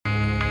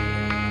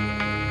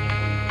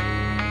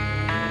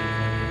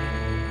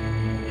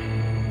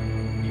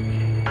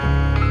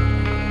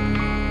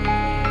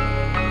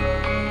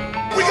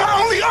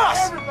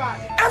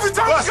Every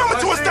time we come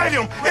into a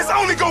stadium, it's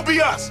only gonna be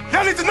us.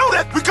 Y'all need to know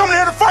that. We coming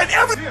here to fight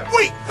every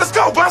week. Let's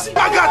go, Bussy.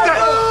 I got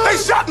that. They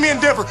shot me in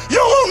Denver. You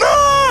want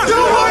none. You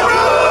want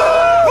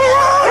none. We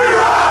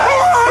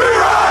ride.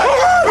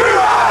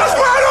 Let's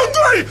ride on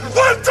three.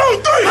 1,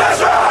 2, 3.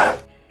 Let's ride.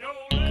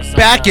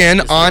 Back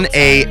in on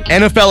a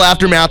NFL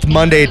Aftermath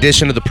Monday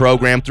edition of the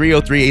program,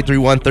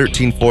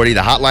 303-831-1340,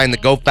 the hotline, the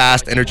Go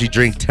Fast Energy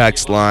Drink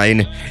text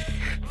line.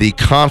 The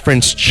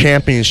conference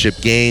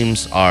championship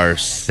games are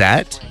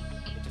set.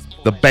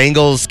 The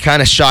Bengals kind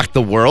of shocked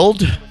the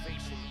world.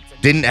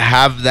 Didn't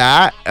have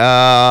that.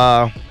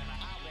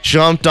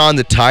 Jumped on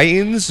the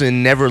Titans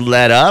and never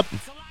let up.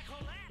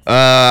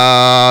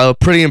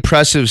 Pretty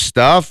impressive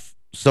stuff.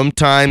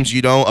 Sometimes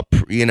you don't,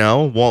 you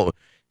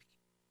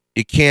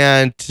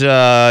can't,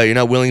 you're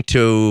not willing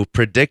to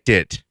predict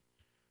it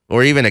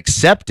or even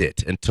accept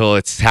it until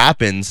it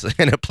happens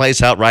and it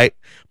plays out right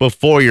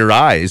before your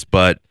eyes.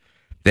 But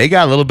they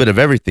got a little bit of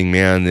everything,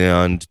 man.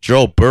 And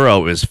Joe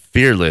Burrow is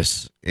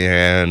fearless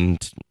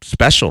and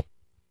special.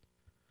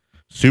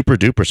 Super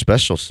duper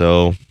special.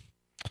 So,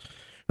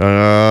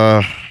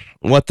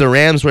 what the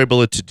Rams were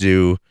able to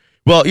do,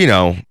 well,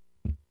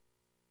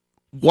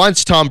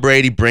 once Tom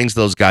Brady brings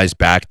those guys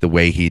back the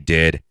way he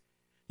did,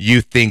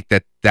 you think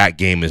that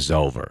game is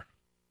over.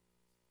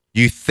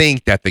 You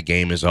think that the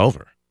game is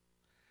over.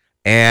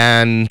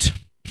 And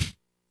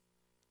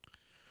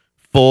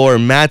for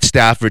Matt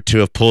Stafford to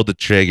have pulled the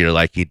trigger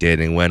like he did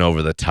and went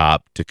over the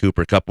top to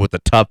Cooper Kupp with a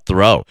tough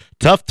throw.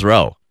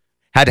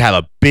 Had to have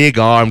a big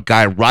arm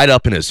guy right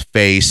up in his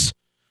face.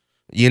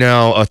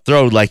 A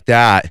throw like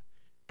that,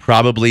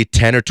 probably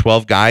 10 or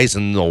 12 guys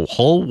in the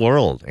whole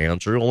world,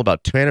 Andrew, only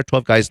about 10 or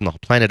 12 guys on the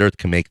planet Earth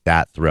can make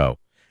that throw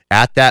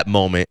at that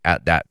moment,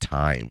 at that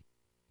time.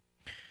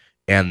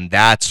 And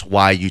that's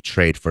why you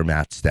trade for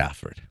Matt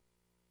Stafford.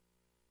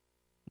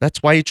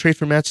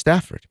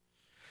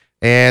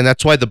 And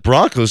that's why the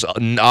Broncos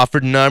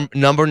offered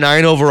number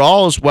 9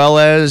 overall, as well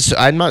as,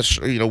 I'm not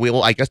sure,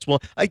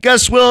 I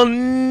guess we'll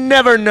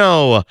never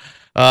know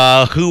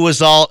who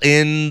was all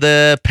in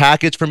the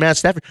package for Matt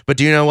Stafford. But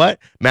do you know what?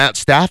 Matt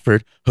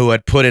Stafford, who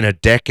had put in a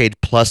decade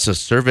plus of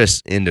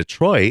service in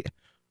Detroit,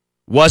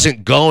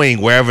 wasn't going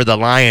wherever the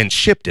Lions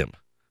shipped him.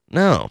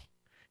 No,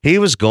 he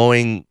was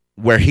going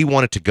where he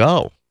wanted to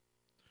go.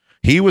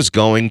 He was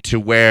going to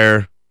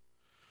where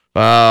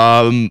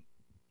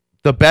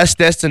the best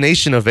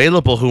destination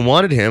available who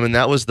wanted him, and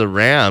that was the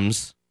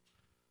Rams.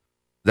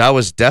 That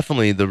was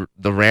definitely the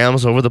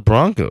Rams over the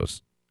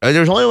Broncos.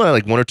 There's only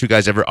like one or two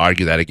guys ever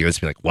argue that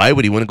against me. Like, why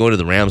would he want to go to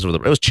the Rams over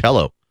the? It was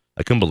Cello.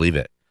 I couldn't believe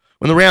it.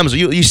 When the Rams,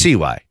 you see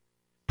why.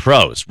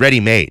 Pros,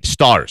 ready-made,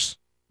 stars.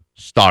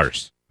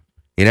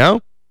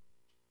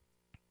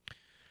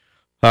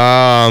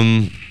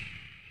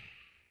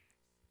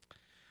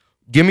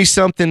 Give me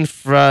something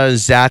for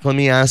Zach. Let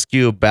me ask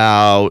you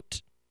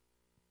about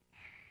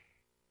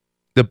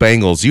the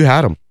Bengals. You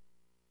had them.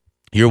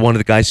 You're one of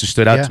the guys who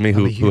stood out to me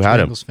who had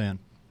him. Bengals fan.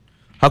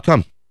 How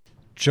come?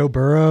 Joe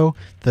Burrow,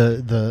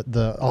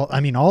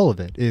 all of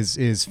it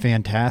is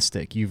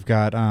fantastic. You've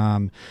got,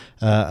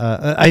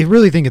 I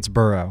really think it's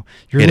Burrow.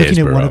 You're looking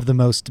at one of the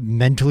most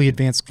mentally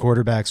advanced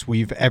quarterbacks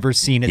we've ever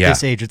seen at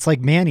this age. It's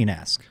like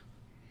Manning-esque.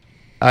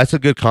 That's a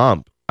good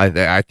comp.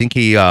 I think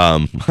he,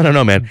 I don't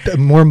know, man.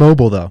 More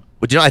mobile, though.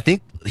 But, I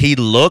think he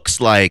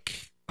looks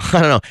like, I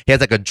don't know, he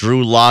has like a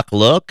Drew Lock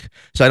look.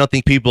 So I don't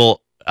think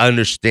people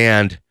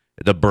understand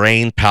the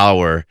brain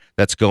power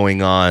that's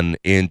going on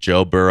in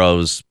Joe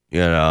Burrow's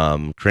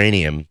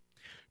cranium,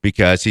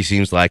 because he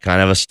seems like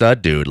kind of a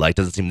stud dude. Like,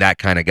 doesn't seem that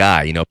kind of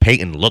guy.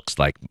 Peyton looks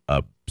like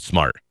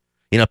smart.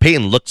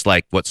 Peyton looks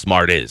like what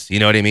smart is. You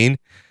know what I mean?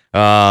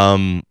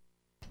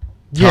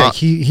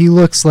 He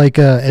looks like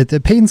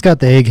Peyton's got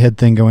the egghead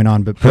thing going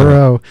on, but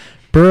Burrow,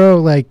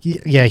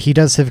 he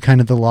does have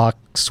kind of the Lock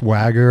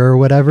swagger or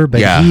whatever,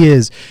 but he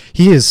is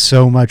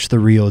so much the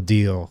real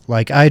deal.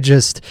 Like, ever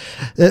since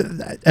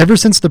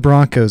the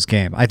Broncos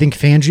game, I think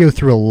Fangio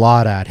threw a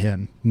lot at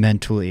him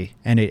mentally,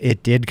 and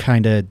it did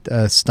kind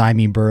of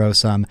stymie Burrow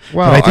some.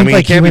 Well, but I think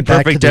he can't be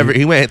perfect.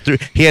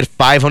 He had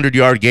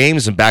 500-yard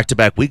games in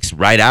back-to-back weeks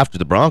right after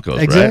the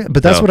Broncos. Exactly, right?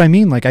 But that's what I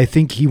mean. Like, I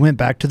think he went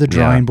back to the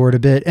drawing board a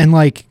bit, and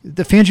like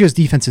the Fangio's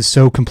defense is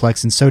so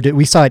complex, and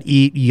we saw it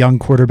eat young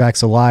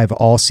quarterbacks alive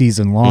all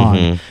season long.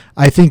 Mm-hmm.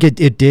 I think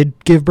it did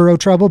give Burrow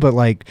trouble, but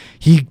like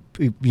he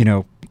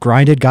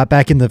grinded, got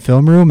back in the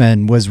film room,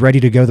 and was ready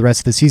to go the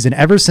rest of the season.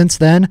 Ever since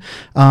then,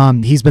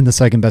 he's been the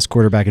second best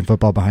quarterback in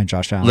football behind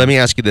Josh Allen. Let me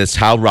ask you this: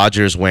 how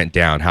Rodgers went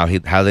down, how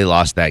they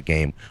lost that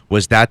game,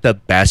 was that the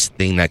best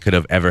thing that could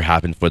have ever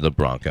happened for the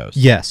Broncos?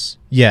 Yes,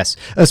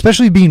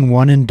 especially being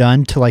one and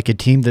done to like a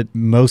team that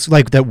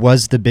that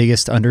was the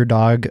biggest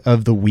underdog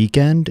of the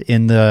weekend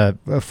in the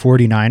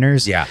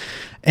 49ers. Yeah,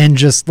 and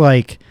just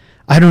like,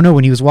 I don't know,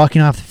 when he was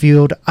walking off the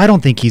field, I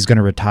don't think he's going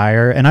to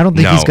retire, and I don't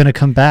think he's going to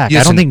come back.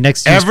 Listen, I don't think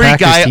next year's every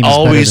practice guy team is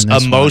always better than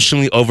this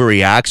emotionally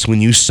overreacts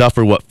when you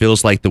suffer what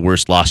feels like the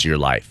worst loss of your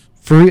life.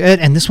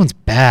 And this one's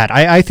bad.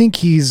 I think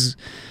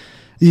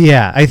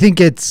I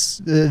think it's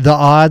the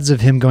odds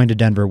of him going to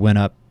Denver went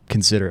up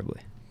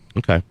considerably.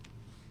 Okay.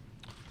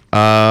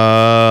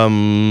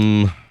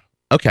 Okay.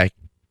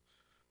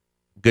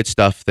 Good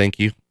stuff. Thank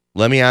you.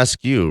 Let me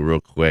ask you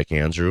real quick,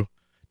 Andrew.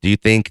 Do you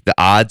think the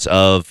odds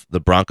of the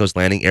Broncos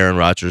landing Aaron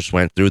Rodgers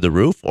went through the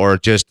roof or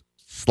just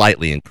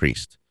slightly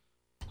increased?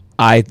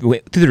 I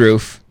went through the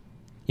roof.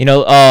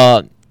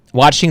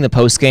 Watching the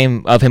post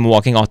game of him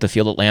walking off the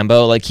field at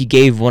Lambeau, like he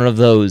gave one of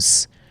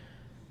those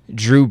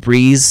Drew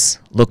Brees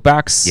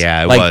lookbacks.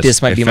 Yeah, like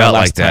this might be my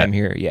last time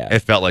here. Yeah, it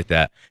felt like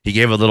that. He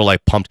gave a little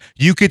like pumped.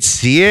 You could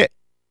see it.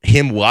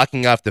 Him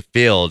walking off the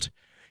field.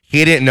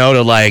 He didn't know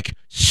to like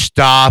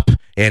stop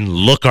and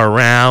look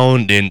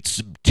around and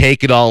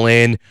take it all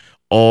in,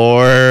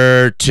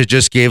 or to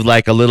just give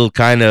like a little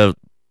kind of,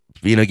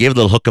 gave a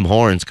little hook 'em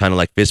horns, kind of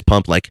like fist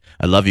pump, like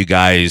I love you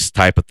guys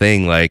type of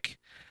thing. Like,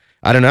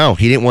 I don't know.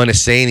 He didn't want to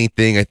say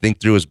anything, I think,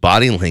 through his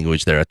body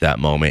language there at that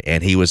moment.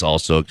 And he was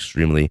also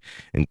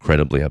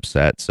incredibly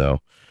upset.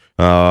 So,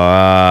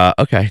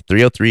 okay.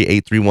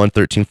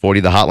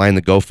 303-831-1340, the hotline,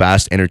 the Go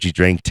Fast Energy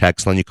Drink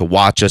text line. You can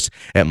watch us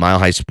at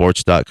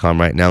milehighsports.com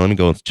right now. Let me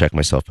go and check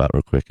myself out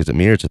real quick. Is it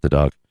me or is it the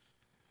dog?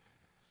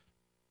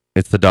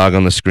 It's the dog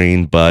on the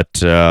screen, but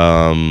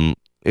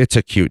it's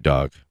a cute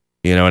dog.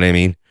 You know what I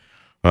mean?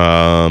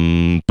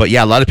 But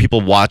yeah, a lot of people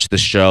watch the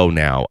show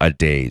now a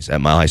days at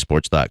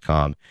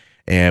milehighsports.com.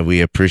 And we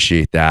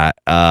appreciate that.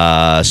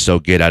 So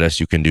get at us.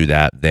 You can do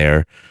that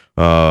there.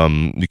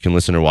 You can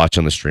listen or watch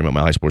on the stream at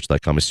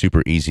milehighsports.com. It's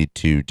super easy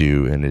to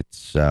do. And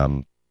it's,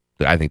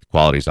 I think the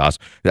quality is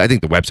awesome. I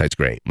think the website's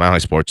great.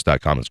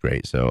 milehighsports.com is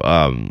great. So,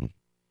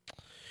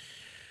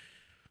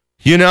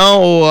 do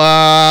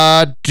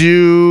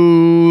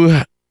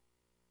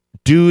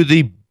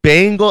the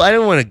Bengals, I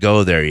don't want to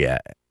go there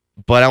yet,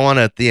 but I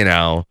want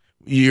to,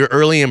 your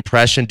early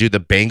impression, do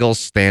the Bengals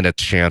stand a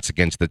chance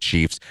against the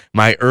Chiefs?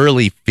 My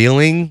early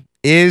feeling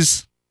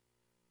is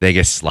they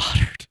get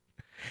slaughtered.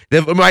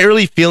 My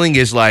early feeling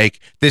is like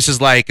this is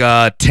like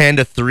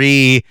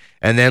 10-3,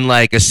 and then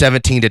like a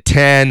 17-10,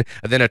 and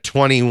then a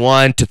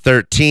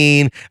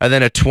 21-13, and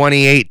then a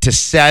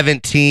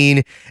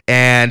 28-17,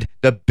 and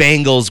the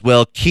Bengals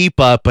will keep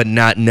up, but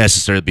not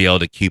necessarily be able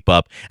to keep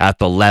up at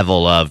the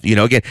level of,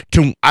 again,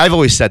 I've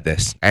always said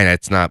this, and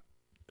it's not,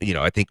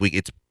 I think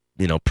it's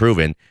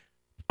proven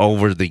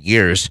over the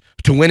years,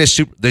 to win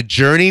the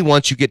journey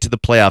once you get to the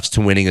playoffs to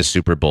winning a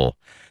Super Bowl.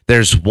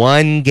 There's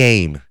one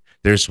game,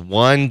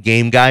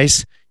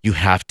 guys, you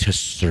have to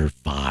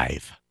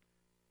survive.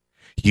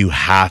 You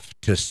have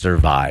to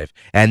survive.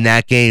 And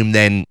that game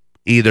then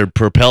either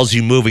propels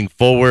you moving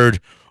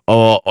forward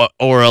or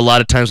a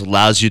lot of times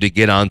allows you to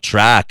get on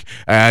track.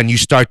 And you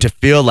start to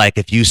feel like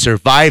if you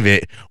survive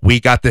it, we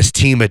got this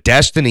team of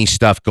destiny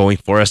stuff going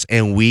for us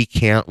and we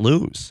can't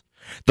lose.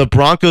 The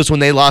Broncos, when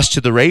they lost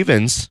to the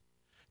Ravens,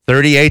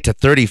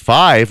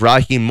 38-35,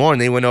 Raheem Morton,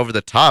 they went over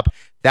the top.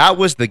 That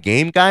was the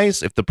game,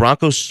 guys. If the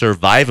Broncos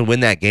survive and win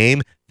that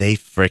game, they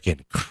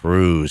freaking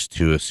cruise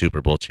to a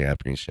Super Bowl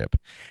championship.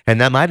 And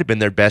that might have been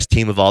their best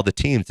team of all the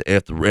teams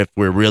if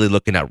we're really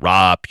looking at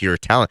raw, pure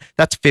talent.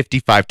 That's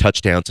 55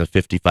 touchdowns and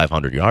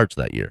 5,500 yards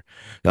that year.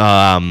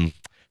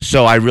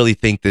 So I really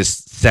think this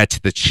sets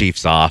the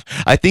Chiefs off.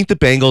 I think the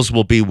Bengals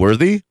will be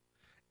worthy,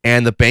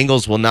 and the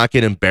Bengals will not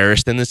get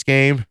embarrassed in this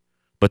game,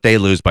 but they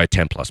lose by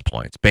 10-plus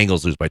points.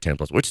 Bengals lose by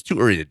 10-plus, which is too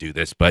early to do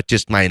this, but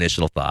just my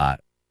initial thought.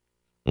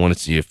 I want to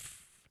see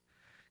if,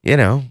 you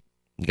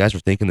guys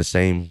were thinking the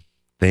same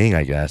thing,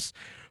 I guess.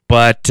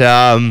 But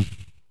the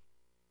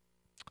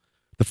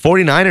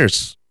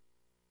 49ers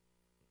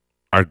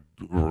are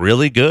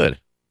really good.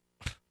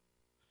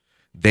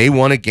 They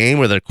won a game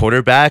where their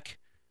quarterback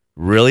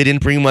really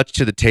didn't bring much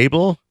to the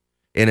table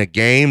in a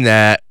game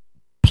that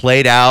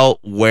played out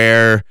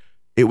where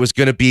it was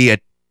going to be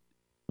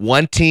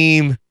one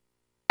team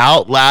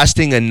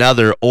outlasting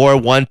another or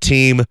one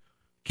team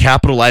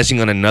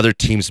capitalizing on another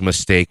team's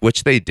mistake,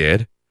 which they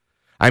did.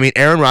 I mean,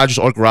 Aaron Rodgers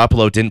or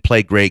Garoppolo didn't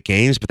play great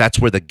games, but that's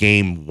where the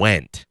game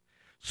went.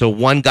 So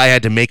one guy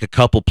had to make a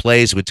couple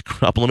plays, which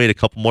Garoppolo made a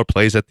couple more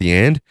plays at the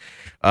end.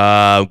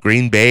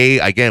 Green Bay,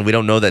 again, we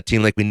don't know that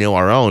team like we know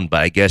our own,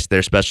 but I guess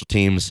their special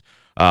teams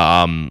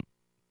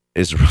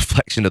is a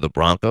reflection of the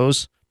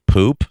Broncos.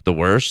 Poop, the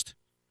worst.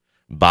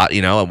 But,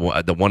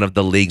 the one of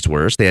the league's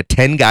worst. They had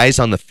 10 guys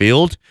on the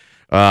field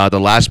the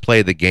last play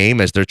of the game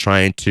as they're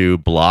trying to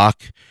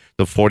block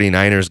the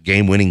 49ers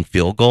game-winning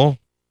field goal.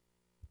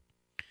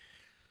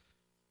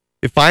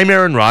 If I'm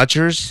Aaron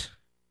Rodgers,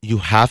 you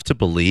have to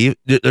believe,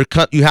 you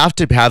have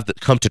to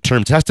come to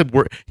terms. It has to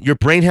work. Your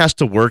brain has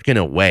to work in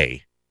a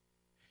way.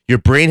 Your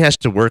brain has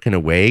to work in a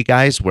way,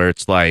 guys, where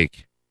it's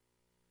like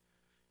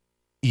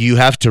you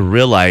have to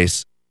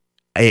realize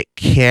it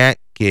can't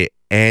get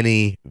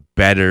any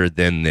better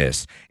than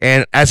this.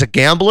 And as a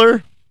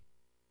gambler,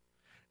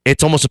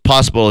 it's almost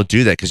impossible to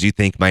do that because you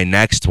think my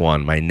next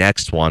one.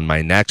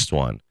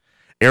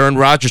 Aaron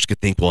Rodgers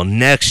could think, well,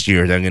 next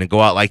year they're going to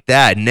go out like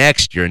that.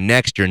 Next year.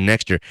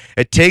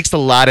 It takes a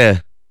lot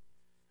of,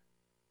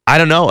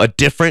 a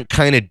different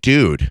kind of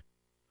dude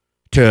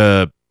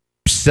to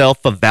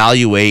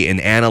self-evaluate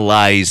and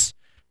analyze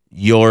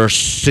your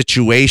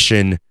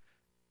situation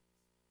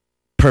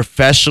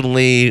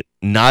professionally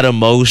not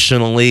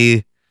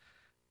emotionally.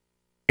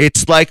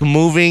 It's like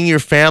moving your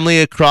family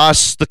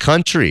across the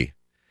country.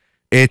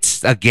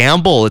 It's a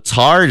gamble. It's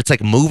hard. It's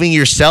like moving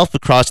yourself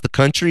across the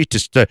country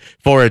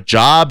for a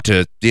job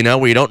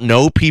where you don't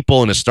know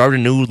people and to start a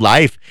new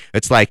life.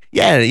 It's like,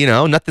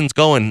 nothing's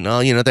going,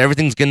 nothing's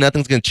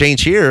going to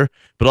change here.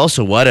 But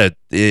also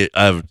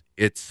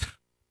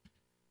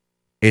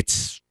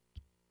it's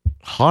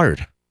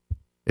hard.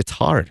 It's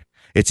hard.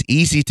 It's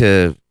easy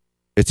to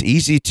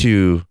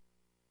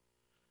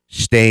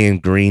stay in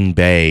Green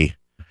Bay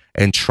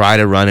and try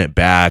to run it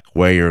back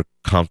where you're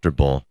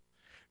comfortable.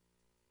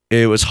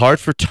 It was hard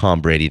for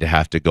Tom Brady to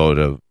have to go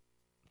to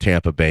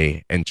Tampa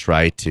Bay and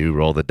try to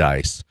roll the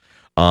dice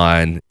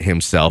on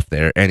himself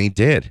there, and he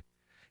did.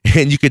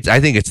 And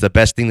I think it's the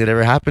best thing that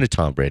ever happened to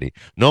Tom Brady.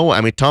 No,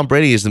 I mean, Tom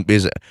Brady is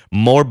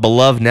more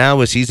beloved now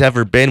as he's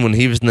ever been when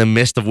he was in the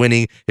midst of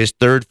winning his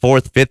 3rd,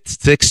 4th, 5th,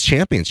 6th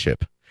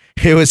championship.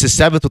 It was his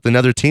 7th with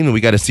another team, and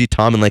we got to see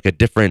Tom in like a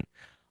different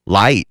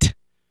light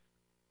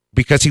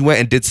because he went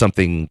and did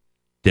something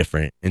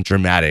different and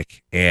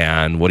dramatic,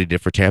 and what he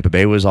did for Tampa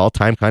Bay was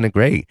all-time kind of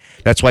great.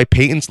 That's why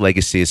Peyton's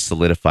legacy is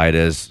solidified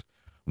as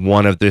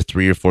one of the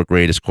 3 or 4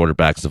 greatest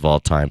quarterbacks of all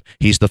time.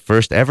 He's the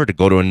first ever to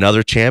go to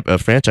another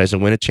franchise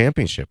and win a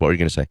championship. What were you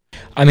going to say?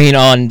 I mean,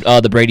 on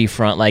the Brady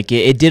front, like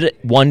it did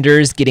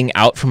wonders getting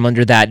out from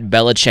under that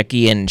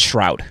Belichickian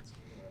shroud.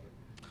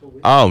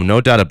 Oh, no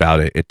doubt about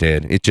it. It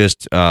did. It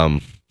just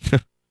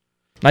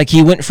like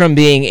he went from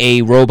being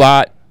a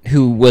robot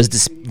who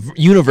was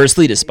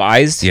universally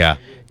despised,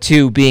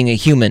 to being a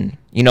human,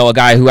 a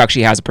guy who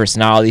actually has a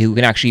personality, who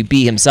can actually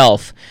be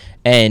himself,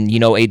 and,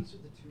 a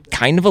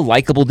kind of a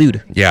likable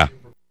dude. Yeah.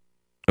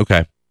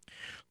 Okay.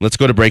 Let's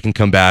go to break and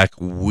come back.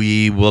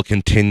 We will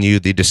continue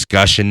the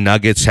discussion.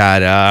 Nuggets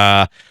had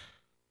a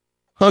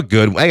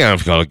good, I don't know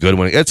if call it a good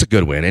one. It's a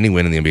good win. Any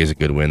win in the NBA is a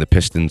good win. The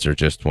Pistons are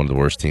just one of the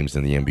worst teams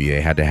in the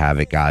NBA. Had to have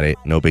it, got it.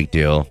 No big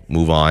deal.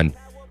 Move on.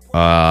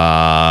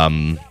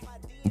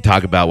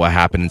 Talk about what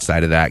happened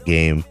inside of that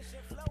game.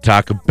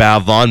 Talk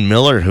about Von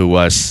Miller, who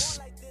was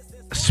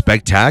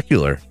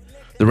spectacular.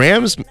 The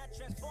Rams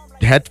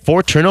had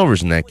 4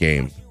 turnovers in that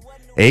game.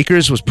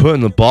 Akers was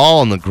putting the ball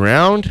on the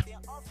ground.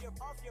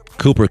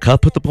 Cooper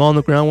Kupp put the ball on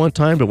the ground one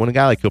time, but when a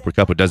guy like Cooper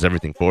Kupp, who does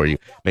everything for you,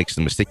 makes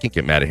a mistake, you can't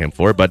get mad at him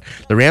for it. But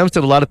the Rams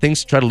did a lot of things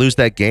to try to lose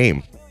that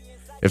game.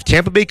 If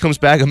Tampa Bay comes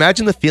back,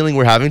 imagine the feeling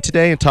we're having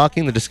today and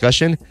talking, the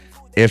discussion,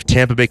 if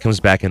Tampa Bay comes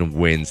back and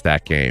wins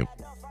that game.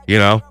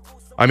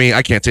 I mean,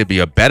 I can't say it'd be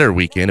a better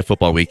weekend, a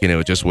football weekend.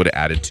 It just would have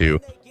added to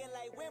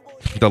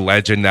the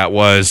legend that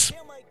was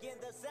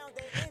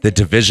the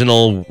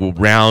divisional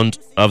round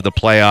of the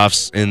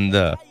playoffs in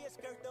the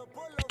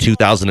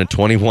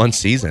 2021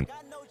 season.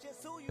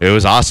 It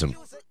was awesome.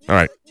 All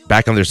right,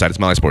 back on the other side. It's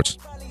Mile High Sports.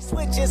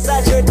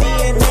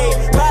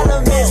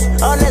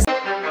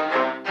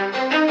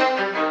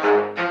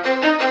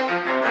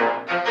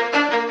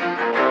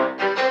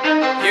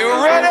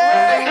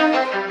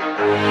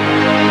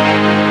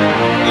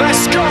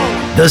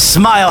 The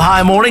Smile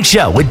High Morning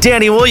Show with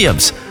Danny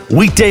Williams.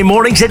 Weekday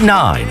mornings at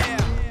 9.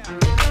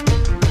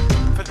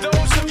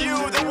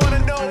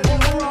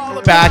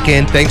 Back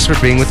in. Thanks for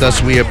being with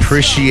us. We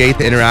appreciate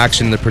the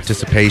interaction and the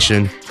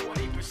participation.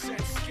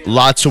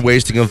 Lots of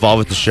ways to get involved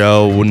with the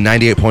show.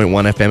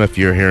 98.1 FM if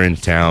you're here in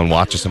town.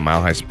 Watch us at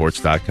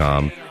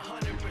milehighsports.com.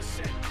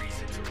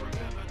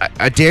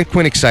 Dan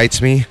Quinn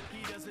excites me.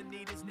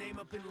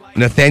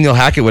 Nathaniel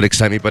Hackett would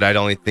excite me, but I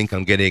don't think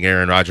I'm getting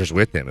Aaron Rodgers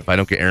with him. If I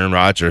don't get Aaron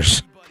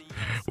Rodgers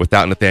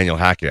without Nathaniel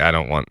Hackett, I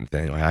don't want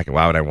Nathaniel Hackett.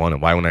 Why would I want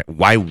him?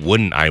 Why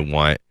wouldn't I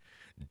want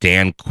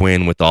Dan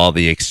Quinn with all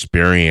the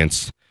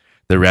experience,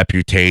 the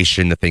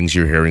reputation, the things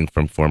you're hearing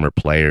from former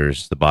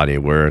players, the body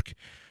of work?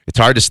 It's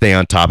hard to stay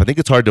on top. I think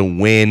it's hard to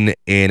win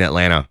in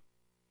Atlanta.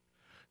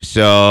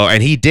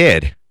 And he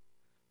did,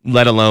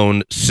 let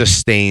alone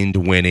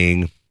sustained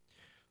winning.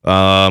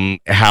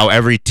 How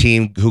every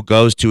team who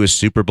goes to a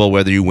Super Bowl,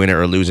 whether you win it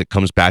or lose it,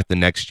 comes back the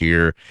next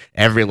year.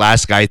 Every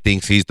last guy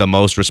thinks he's the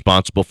most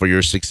responsible for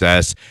your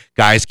success.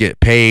 Guys get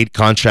paid,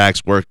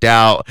 contracts worked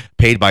out,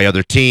 paid by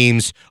other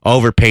teams,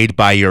 overpaid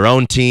by your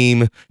own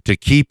team to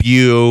keep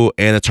you,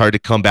 and it's hard to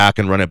come back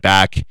and run it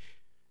back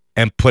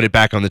and put it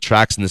back on the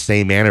tracks in the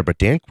same manner. But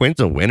Dan Quinn's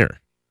a winner.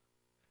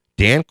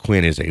 Dan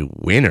Quinn is a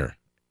winner,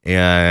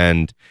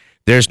 and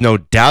there's no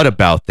doubt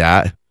about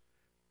that.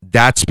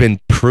 That's been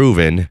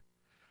proven.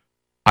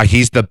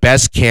 He's the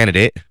best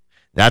candidate.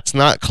 That's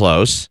not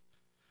close.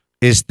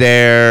 Is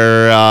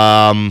there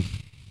a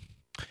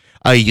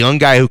young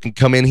guy who can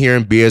come in here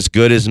and be as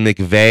good as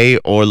McVay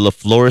or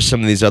LaFleur or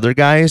some of these other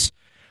guys?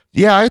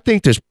 Yeah, I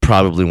think there's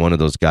probably one of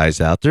those guys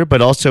out there.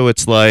 But also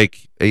it's like,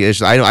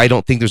 I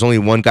don't think there's only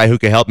one guy who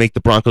can help make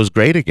the Broncos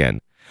great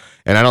again.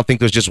 And I don't think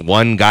there's just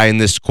one guy in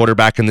this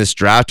quarterback in this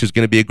draft who's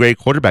going to be a great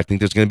quarterback. I think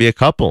there's going to be a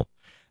couple.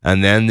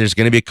 And then there's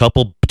going to be a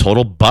couple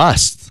total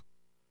busts.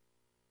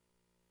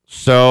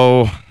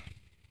 So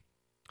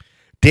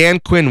Dan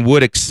Quinn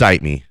would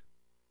excite me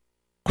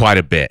quite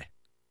a bit.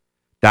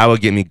 That would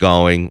get me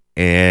going,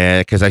 and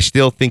because I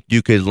still think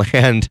you could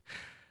land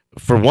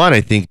for one,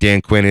 I think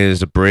Dan Quinn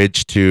is a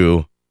bridge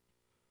to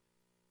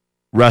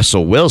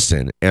Russell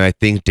Wilson, and I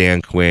think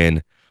Dan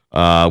Quinn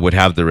would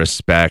have the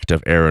respect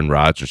of Aaron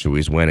Rodgers, who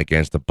he's went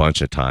against a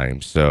bunch of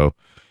times. So,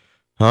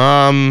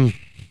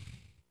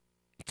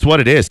 it's what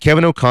it is.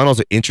 Kevin O'Connell's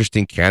an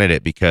interesting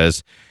candidate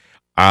because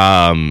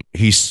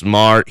he's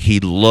smart, he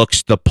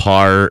looks the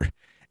part,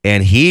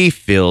 and he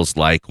feels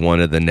like one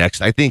of the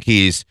next. I think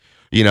he's,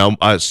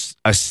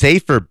 a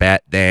safer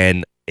bet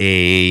than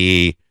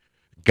a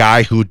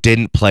guy who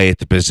didn't play at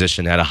the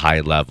position at a high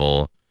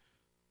level,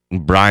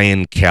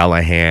 Brian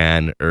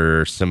Callahan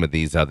or some of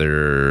these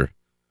other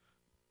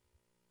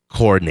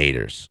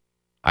coordinators.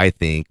 I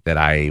think that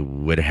I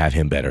would have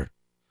him better.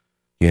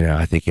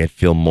 I think I'd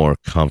feel more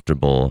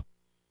comfortable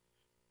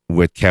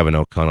with Kevin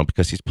O'Connell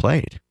because he's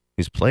played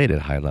at a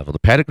high level. The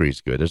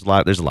pedigree's good. There's a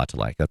lot to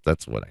like.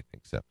 That's what I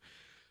think. So,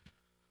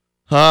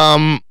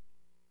 I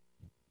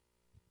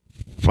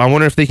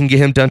wonder if they can get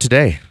him done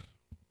today.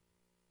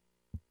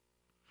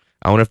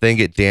 I wonder if they can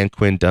get Dan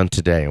Quinn done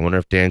today. I wonder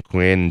if Dan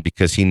Quinn,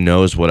 because he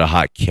knows what a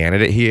hot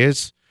candidate he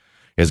is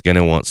going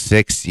to want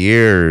 6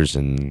 years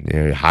and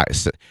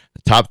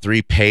top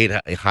 3 paid,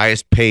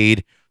 highest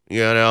paid,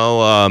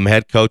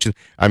 head coach.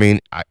 I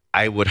mean,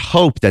 I would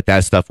hope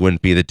that stuff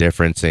wouldn't be the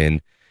difference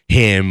in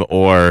him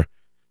or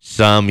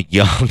some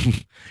young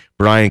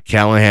Brian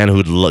Callahan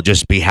who'd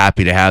just be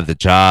happy to have the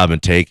job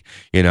and take,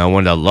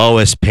 one of the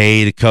lowest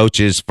paid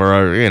coaches for,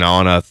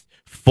 on a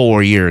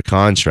 4-year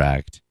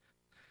contract,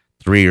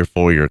 3 or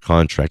 4 year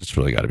contract. It's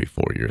really got to be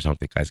 4 years. I don't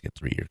think guys get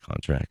 3-year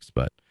contracts,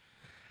 but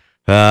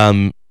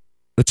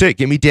that's it.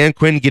 Get me Dan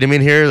Quinn. Get him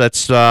in here.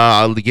 Let's hear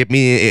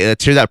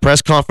that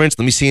press conference.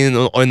 Let me see in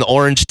the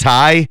orange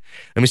tie.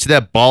 Let me see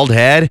that bald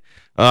head.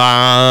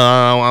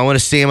 I want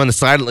to see him on the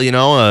side,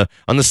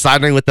 on the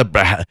sideline with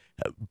the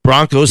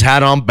Broncos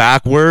hat on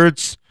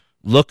backwards,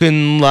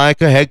 looking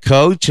like a head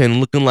coach and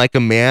looking like a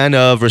man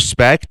of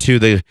respect to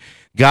the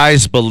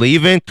guys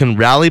believe in, can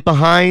rally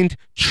behind,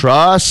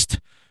 trust,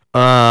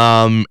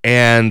 and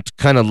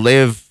kind of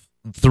live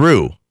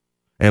through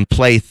and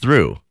play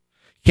through.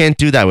 Can't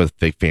do that with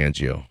Vic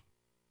Fangio.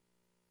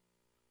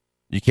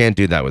 You can't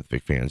do that with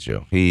Vic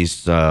Fangio.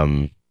 He's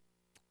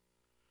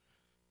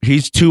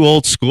too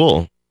old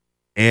school.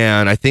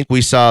 And I think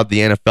we saw the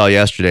NFL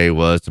yesterday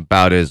was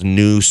about as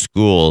new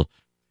school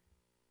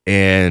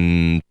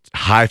and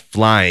high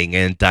flying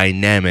and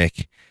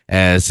dynamic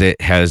as it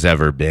has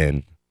ever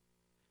been.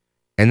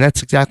 And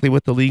that's exactly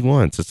what the league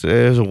wants.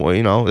 There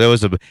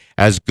was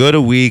as good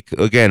a week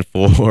again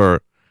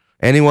for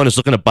anyone who's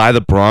looking to buy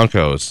the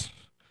Broncos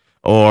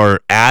or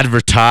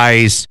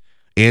advertise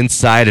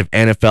inside of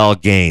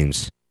NFL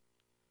games.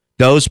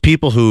 Those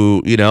people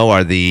who,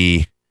 are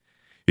the,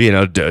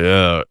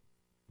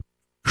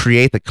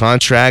 create the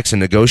contracts and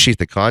negotiate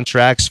the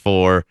contracts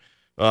for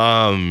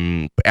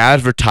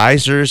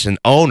advertisers and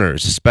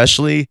owners,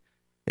 especially.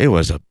 It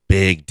was a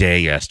big day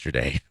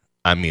yesterday.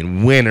 I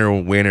mean,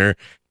 winner,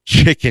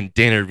 chicken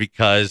dinner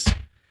because,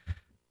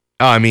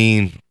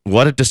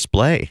 what a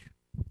display.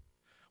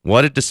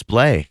 What a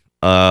display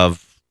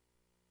of,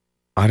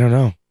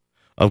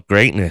 of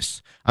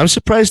greatness. I'm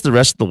surprised the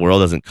rest of the world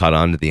hasn't caught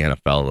on to the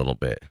NFL a little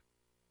bit.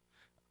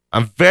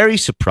 I'm very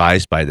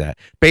surprised by that.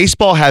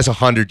 Baseball has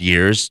 100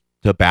 years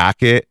to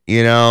back it,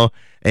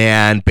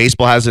 and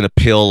baseball has an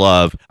appeal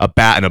of a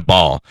bat and a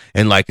ball.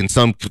 And like in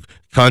some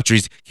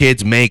countries,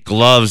 kids make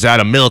gloves out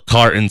of milk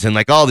cartons and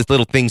like all these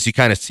little things you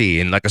kind of see.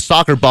 And like a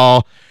soccer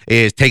ball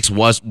takes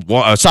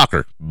a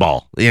soccer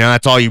ball.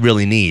 That's all you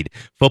really need.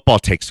 Football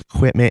takes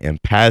equipment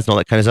and pads and all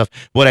that kind of stuff.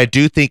 What I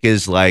do think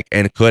is and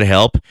it could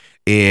help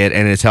it,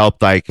 and it's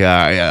helped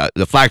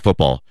the flag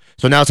football.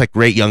 So now it's like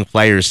great young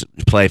players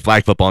play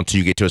flag football until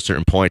you get to a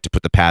certain point to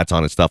put the pads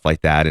on and stuff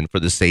like that, and for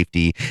the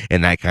safety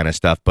and that kind of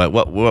stuff. But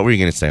what were you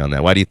going to say on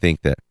that? Why do you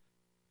think that?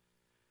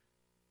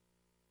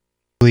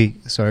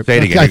 Sorry, say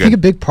it again. I think a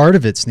big part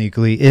of it,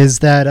 sneakily, is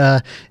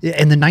that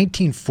in the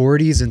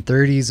 1940s and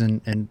 30s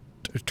and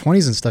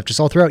 20s and stuff, just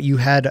all throughout, you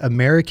had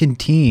American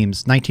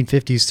teams,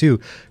 1950s too,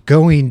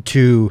 going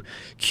to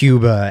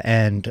Cuba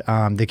and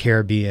the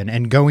Caribbean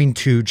and going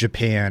to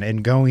Japan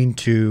and going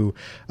to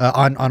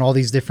on all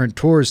these different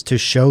tours to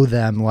show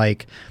them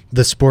like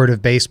the sport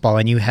of baseball.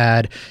 And you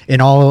had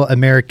an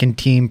all-American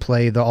team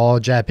play the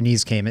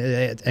all-Japanese game,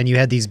 and you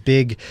had these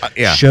big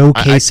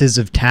showcases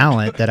of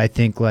talent that I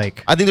think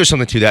there's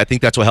something to that. I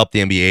think that's what helped the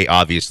NBA,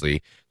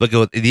 obviously. Look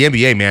at the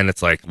NBA, man.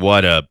 It's like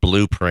what a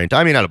blueprint.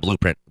 I mean, not a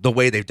blueprint. The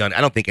way they've done. I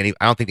don't think the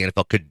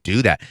NFL could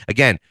do that.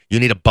 Again, you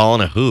need a ball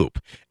and a hoop.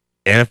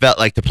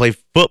 NFL, to play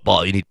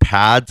football, you need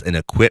pads and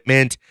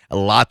equipment,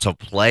 lots of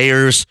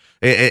players,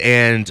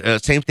 and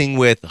same thing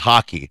with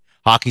hockey.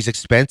 Hockey's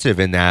expensive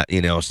in that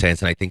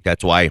sense, and I think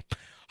that's why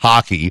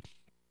hockey.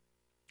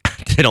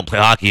 They don't play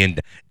hockey in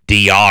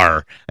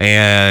DR,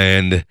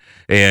 and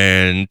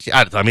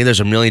I mean, there's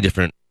a million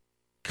different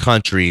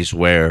countries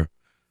where,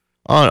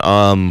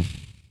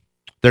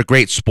 they're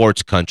great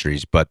sports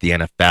countries, but the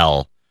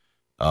NFL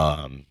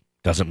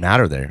doesn't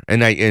matter there.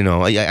 And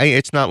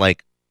it's not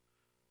like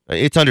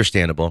it's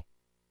understandable.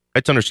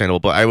 It's understandable,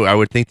 but I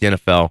would think the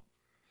NFL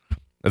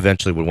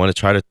eventually would want to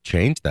try to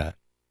change that.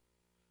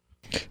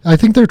 I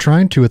think they're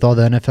trying to with all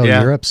the NFL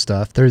Europe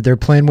stuff. They're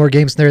playing more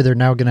games there. They're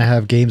now going to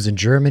have games in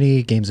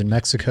Germany, games in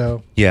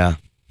Mexico. Yeah.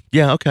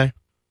 Yeah, okay.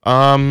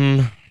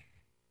 Why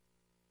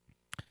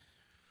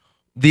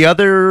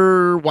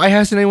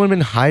hasn't anyone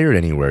been hired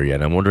anywhere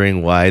yet? I'm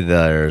wondering why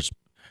there's,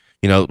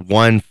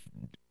 one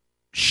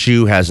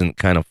shoe hasn't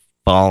kind of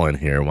fallen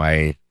here.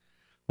 Why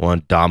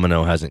one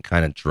domino hasn't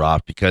kind of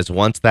dropped? Because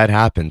once that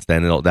happens,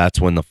 then that's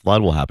when the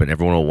flood will happen.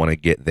 Everyone will want to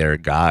get their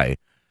guy.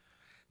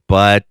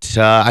 But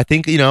I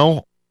think,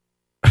 a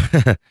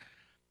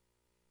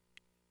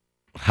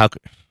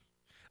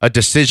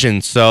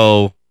decision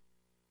so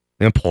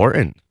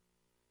important.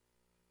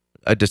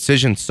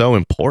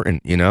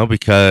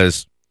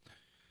 Because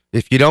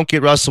if you don't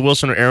get Russell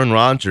Wilson or Aaron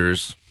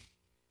Rodgers,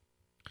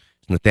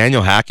 is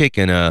Nathaniel Hackett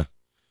going to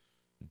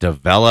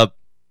develop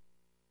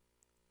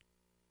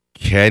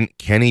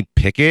Kenny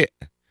Pickett,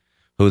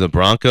 who the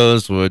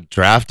Broncos would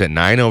draft at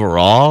 9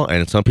 overall,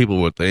 and some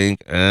people would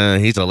think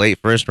he's a late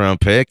first-round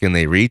pick, and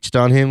they reached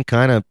on him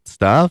kind of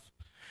stuff?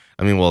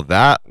 I mean, will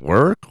that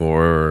work?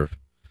 Or,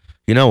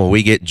 will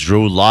we get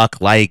Drew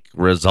Lock-like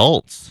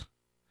results?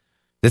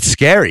 It's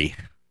scary.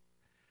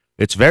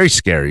 It's very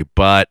scary,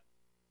 but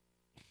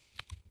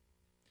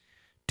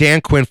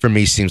Dan Quinn, for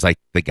me, seems like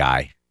the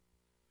guy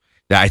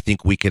that I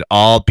think we could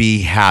all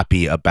be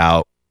happy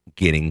about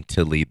getting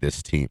to lead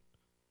this team.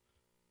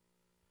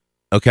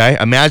 Okay,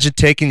 imagine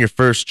taking your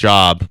first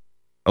job,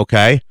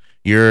 okay?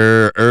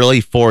 You're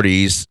early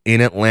 40s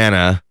in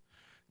Atlanta.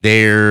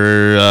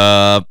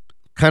 They're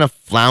kind of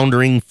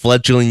floundering,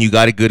 fledgling. You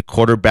got a good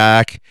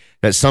quarterback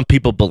that some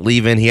people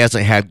believe in. He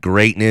hasn't had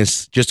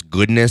greatness, just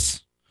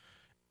goodness.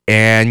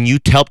 And you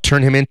helped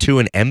turn him into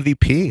an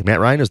MVP. Matt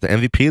Ryan was the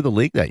MVP of the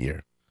league that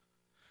year.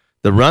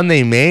 The run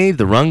they made,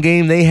 the run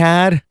game they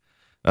had,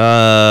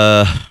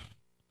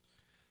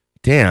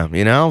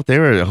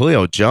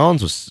 Julio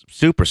Jones was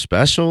super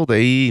special.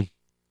 They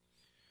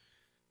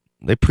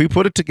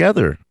put it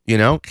together,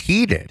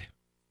 He did.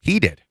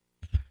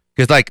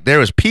 Because, there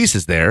was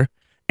pieces there,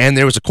 and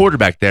there was a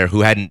quarterback there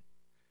who hadn't,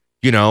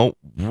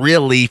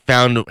 really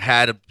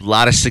had a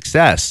lot of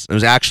success. It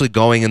was actually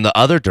going in the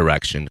other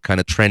direction, kind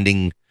of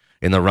trending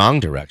in the wrong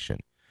direction.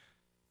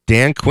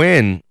 Dan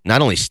Quinn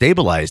not only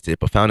stabilized it,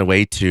 but found a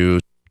way to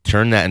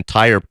turn that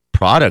entire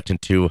product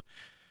into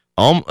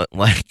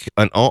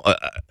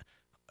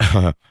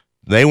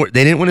they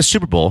didn't win a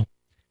Super Bowl,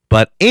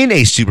 but in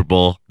a Super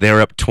Bowl they were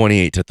up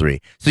 28-3.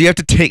 So you have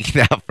to take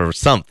that for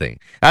something.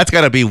 That's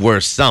got to be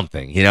worth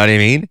something. You know what I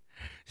mean?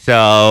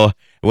 So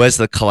was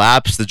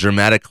the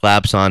dramatic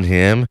collapse on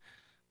him?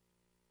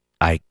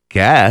 I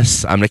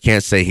guess. I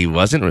can't say he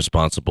wasn't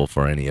responsible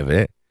for any of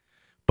it,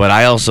 but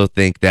I also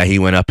think that he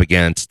went up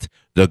against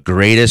the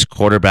greatest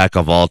quarterback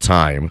of all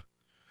time,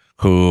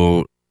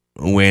 who,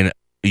 when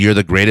you're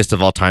the greatest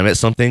of all time at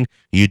something,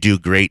 you do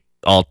great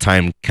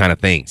all-time kind of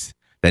things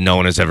that no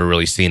one has ever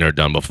really seen or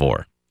done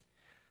before.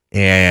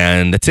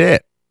 And that's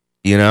it.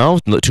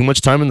 Too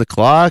much time in the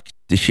clock.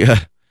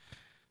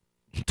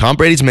 Tom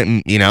Brady's,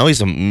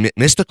 he's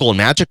mystical and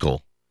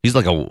magical. He's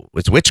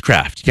it's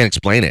witchcraft. You can't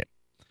explain it.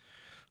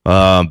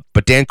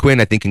 But Dan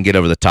Quinn, I think, can get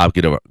over the top,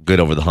 get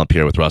over the hump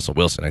here with Russell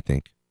Wilson, I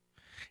think.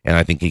 And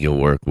I think he can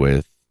work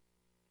with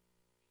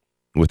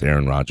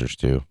Aaron Rodgers,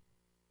 too.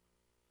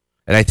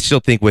 And I still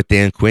think with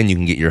Dan Quinn, you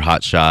can get your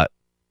hotshot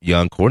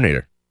young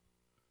coordinator.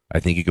 I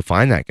think you could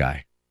find that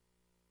guy.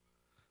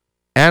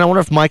 And I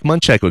wonder if Mike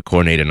Munchak would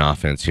coordinate an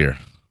offense here.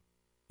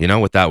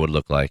 What that would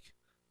look like.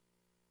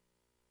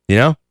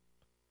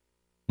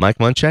 Mike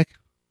Munchak?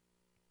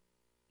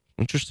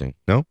 Interesting.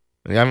 No?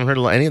 I haven't heard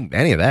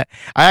any of that.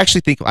 I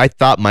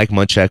thought Mike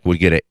Munchak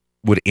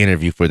would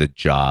interview for the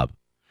job.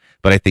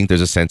 But I think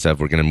there's a sense of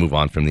we're going to move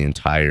on from the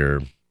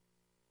entire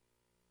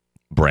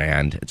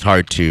brand. It's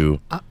hard to...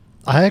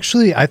 I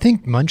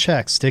think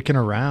Munchak's sticking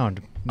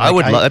around.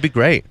 That'd be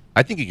great.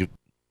 I think he could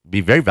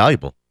be very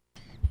valuable.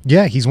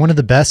 Yeah, he's one of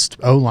the best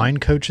O-line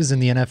coaches in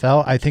the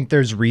NFL. I think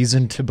there's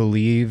reason to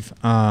believe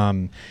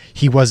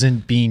he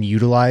wasn't being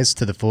utilized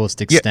to the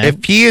fullest extent. Yeah,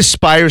 if he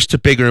aspires to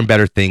bigger and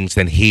better things,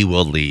 then he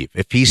will leave.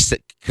 If he's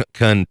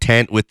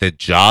content with the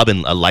job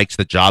and likes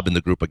the job and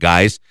the group of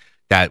guys,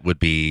 that would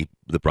be,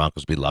 the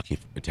Broncos would be lucky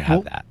to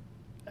have that.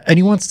 And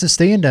he wants to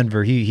stay in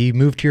Denver. He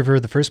moved here for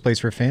the first place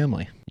for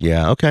family.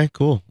 Yeah, okay,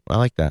 cool. I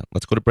like that.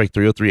 Let's go to break.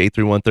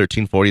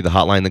 303-831-1340, the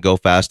hotline, the Go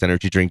Fast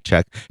Energy Drink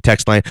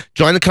text line.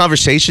 Join the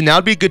conversation. Now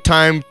would be a good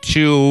time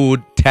to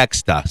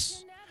text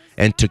us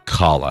and to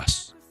call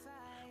us.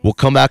 We'll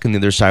come back on the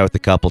other side with a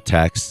couple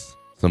texts,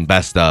 some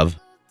best of,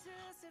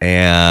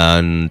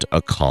 and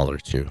a call or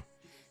two.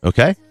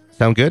 Okay?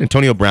 Sound good?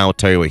 Antonio Brown will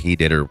tell you what he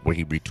did or what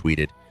he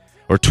retweeted.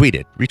 Or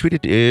tweeted.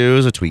 Retweeted? It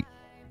was a tweet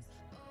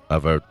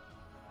of a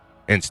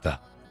Insta.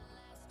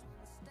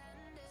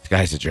 This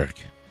guy's a jerk.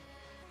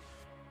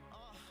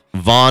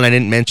 Vaughn, I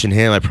didn't mention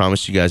him. I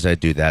promised you guys I'd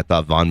do that.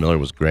 Thought Von Miller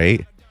was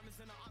great.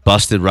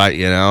 Busted right,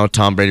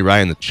 Tom Brady right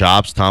in the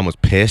chops. Tom was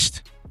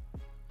pissed.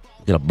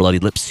 Got a bloody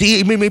lip. See,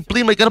 he made me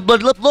bleed. I got a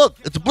bloody lip. Look,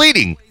 it's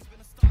bleeding.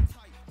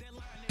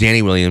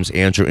 Danny Williams,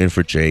 Andrew in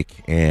for Jake,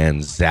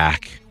 and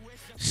Zack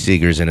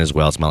Segars in as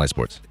well. It's Mile High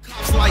Sports.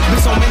 Like, been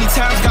so many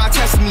times God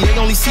tested me. They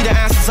only see the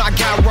answers I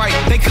got right.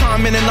 They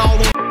commenting all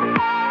on.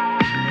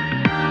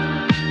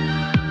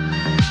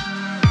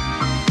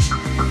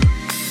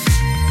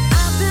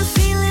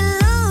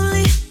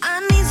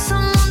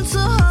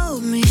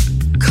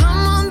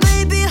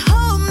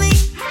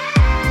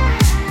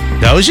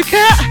 Doja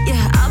Cat?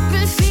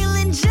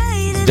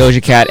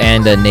 Doja Cat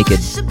and Naked.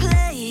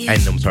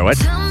 And I'm sorry,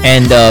 what?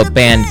 And a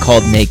band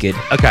called Naked.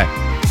 Okay.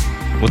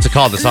 What's it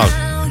called, the song?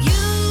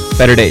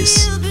 Better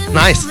Days.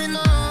 Nice.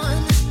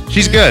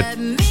 She's good.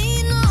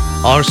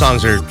 All her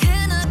songs are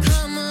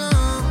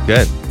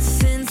good.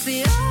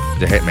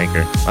 The hit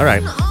maker. All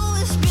right.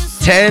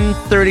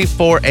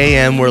 10:34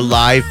 a.m. We're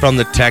live from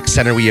the Tech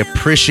Center. We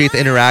appreciate the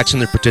interaction,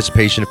 the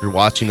participation. If you're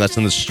watching us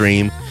on the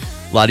stream,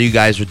 a lot of you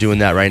guys are doing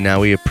that right now.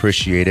 We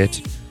appreciate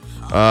it.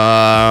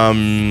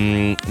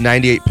 98.1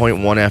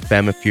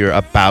 FM if you're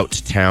about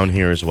town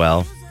here as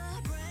well.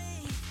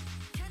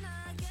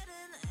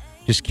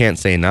 Just can't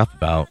say enough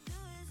about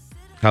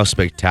how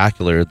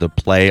spectacular the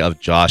play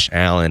of Josh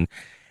Allen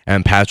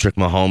and Patrick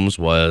Mahomes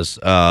was.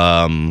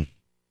 On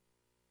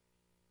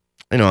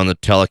the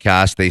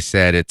telecast, they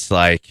said it's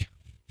like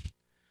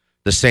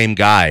the same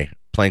guy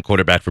playing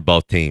quarterback for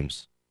both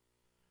teams.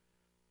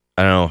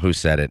 I don't know who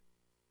said it,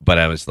 but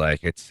I was like,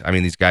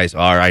 these guys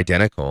are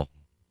identical.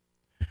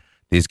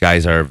 These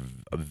guys are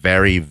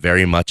very,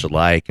 very much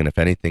alike. And if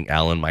anything,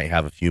 Allen might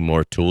have a few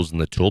more tools in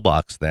the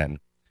toolbox than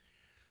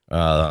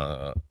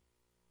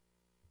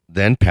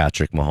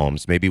Patrick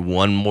Mahomes. Maybe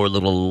one more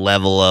little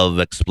level of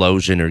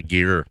explosion or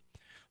gear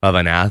of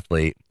an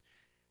athlete.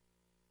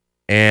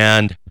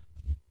 And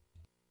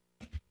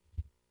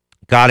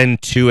got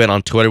into it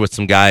on Twitter with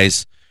some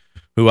guys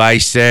who I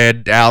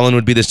said Allen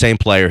would be the same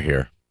player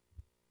here.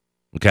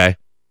 Okay?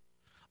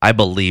 I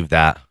believe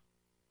that.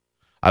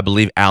 I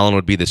believe Allen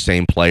would be the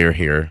same player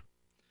here.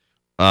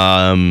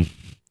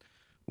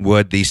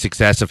 Would the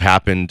success have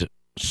happened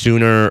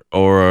sooner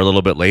or a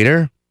little bit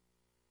later?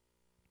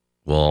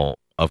 Well,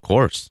 of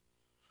course.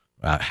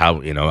 It's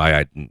hard to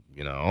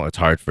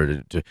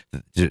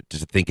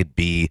think it'd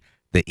be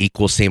the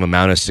equal same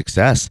amount of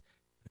success.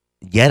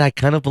 Yet I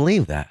kind of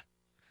believe that.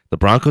 The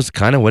Broncos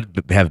kind of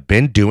would have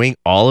been doing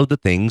all of the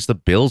things the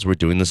Bills were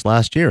doing this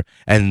last year.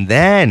 And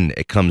then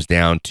it comes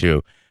down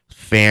to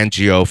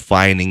Fangio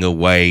finding a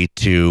way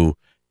to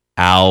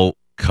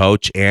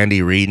out-coach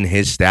Andy Reid and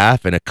his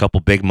staff in a couple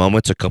big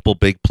moments, a couple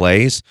big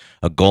plays,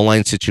 a goal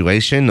line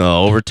situation,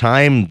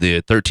 overtime,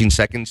 the 13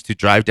 seconds to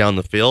drive down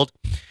the field.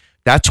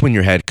 That's when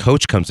your head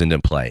coach comes into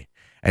play.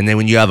 And then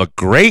when you have a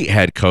great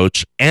head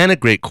coach and a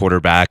great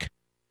quarterback,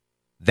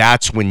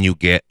 that's when you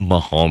get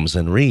Mahomes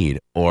and Reid,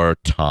 or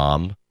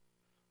Tom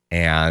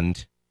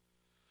and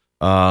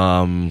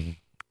Bill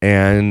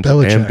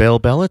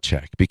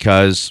Belichick,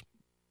 because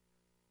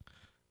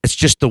it's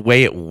just the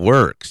way it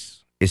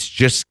works. It's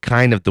just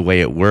kind of the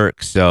way it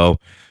works. So,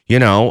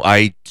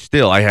 I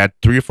had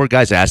 3 or 4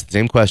 guys ask the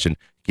same question.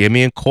 Give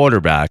me a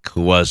quarterback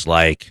who was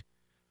like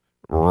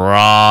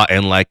raw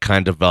and like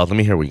kind of developed. Let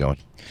me hear where we're going.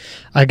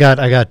 I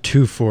got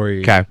 2 for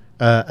you. Okay.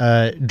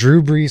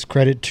 Drew Brees,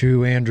 credit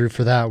to Andrew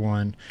for that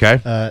one.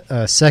 Okay.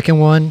 Second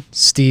one,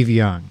 Steve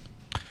Young.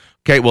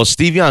 Okay, well,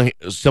 Steve Young,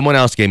 someone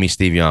else gave me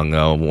Steve Young,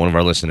 one of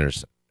our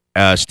listeners.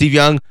 Steve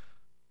Young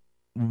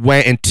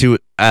went into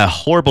a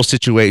horrible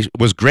situation,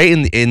 was great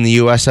in the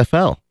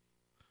USFL.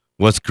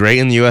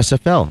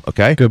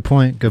 Okay? Good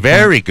point.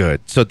 Very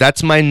good. So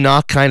that's my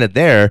knock kind of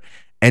there.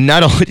 And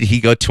not only did he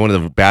go to one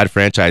of the bad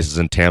franchises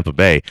in Tampa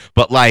Bay,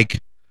 but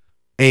like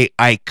a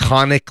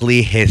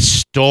iconically,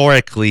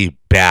 historically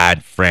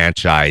bad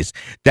franchise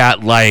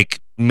that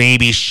like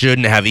maybe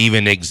shouldn't have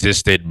even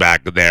existed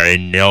back there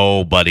and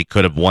nobody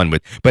could have won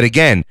with. But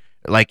again,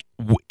 like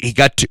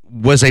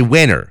was a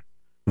winner.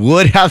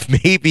 Would have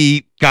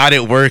maybe got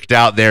it worked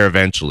out there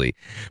eventually.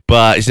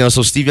 But,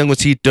 so Steve Young,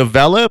 was he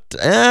developed?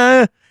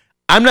 I'm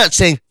not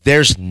saying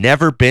there's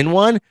never been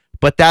one,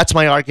 but that's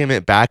my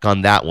argument back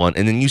on that one.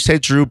 And then you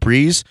said Drew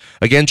Brees.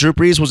 Again, Drew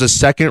Brees was a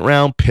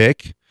second-round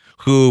pick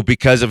who,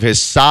 because of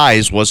his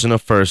size, wasn't a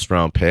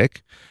first-round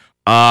pick.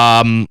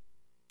 I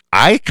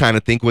kind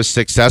of think was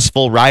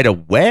successful right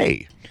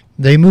away.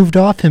 They moved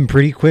off him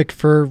pretty quick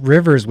for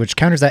Rivers, which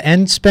counters that,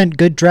 and spent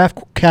good draft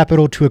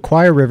capital to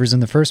acquire Rivers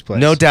in the first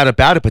place. No doubt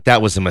about it, but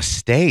that was a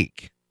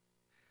mistake.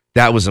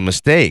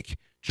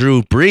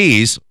 Drew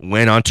Brees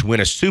went on to win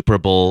a Super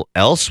Bowl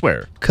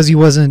elsewhere. Because he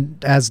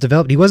wasn't as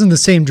developed. He wasn't the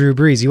same Drew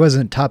Brees. He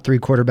wasn't top 3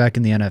 quarterback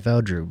in the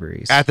NFL, Drew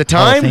Brees. At the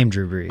time? Hall of Fame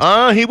Drew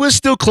Brees. He was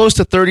still close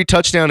to 30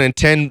 touchdown and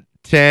 10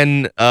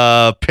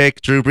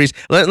 pick Drew Brees.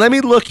 Let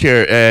me look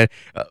here.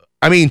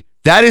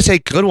 That is a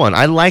good one.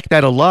 I like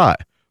that a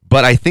lot.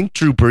 But I think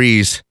Drew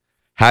Brees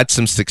had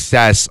some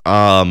success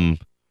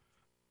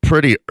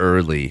pretty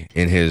early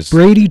in his...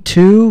 Brady,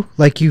 too.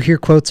 Like, you hear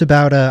quotes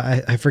about,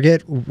 I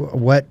forget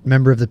what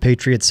member of the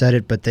Patriots said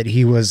it, but that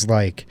he was,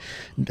 like,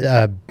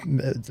 not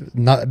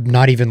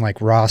even, like,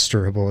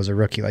 rosterable as a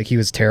rookie. Like, he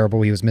was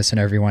terrible. He was missing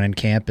everyone in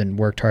camp and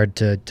worked hard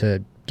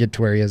to get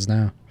to where he is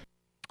now.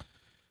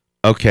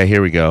 Okay,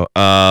 here we go.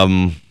 Let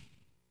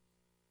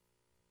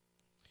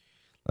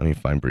me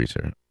find Breeze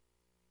here.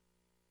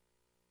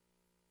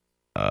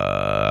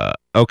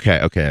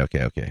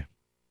 Okay.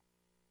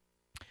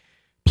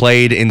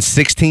 Played in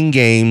 16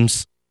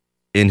 games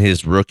in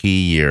his rookie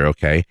year,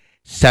 okay?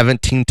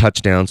 17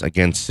 touchdowns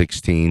against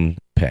 16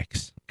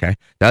 picks, okay?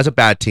 That was a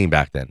bad team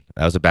back then.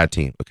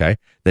 Okay?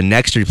 The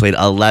next year he played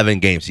 11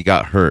 games. He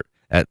got hurt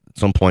at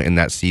some point in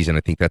that season.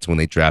 I think that's when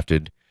they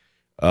drafted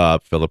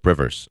Phillip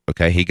Rivers,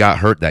 okay? He got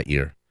hurt that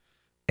year.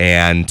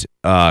 And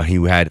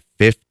he had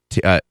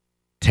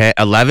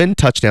 11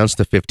 touchdowns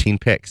to 15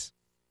 picks.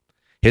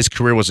 His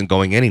career wasn't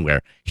going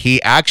anywhere. They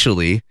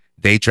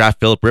draft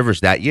Phillip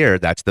Rivers that year.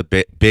 That's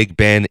the Big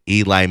Ben,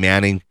 Eli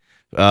Manning,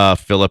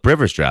 Phillip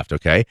Rivers draft,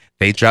 okay?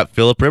 They draft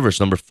Phillip Rivers,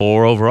 number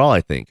 4 overall,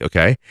 I think,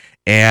 okay?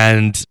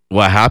 And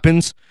what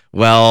happens?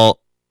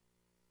 Well,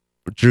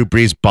 Drew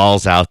Brees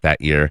balls out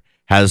that year,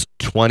 has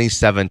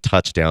 27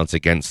 touchdowns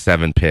against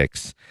 7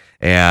 picks,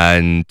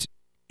 and,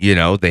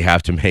 they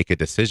have to make a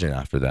decision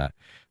after that.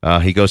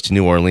 He goes to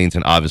New Orleans,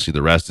 and obviously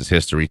the rest is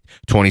history.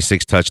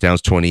 26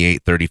 touchdowns,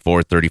 28,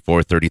 34,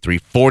 34, 33,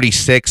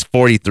 46,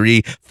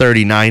 43,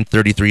 39,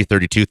 33,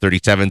 32,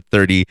 37,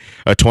 30,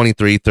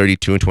 23,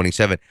 32, and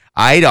 27.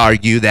 I'd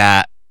argue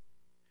that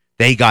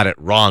they got it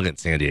wrong in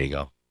San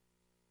Diego.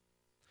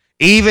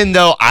 Even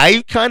though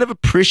I kind of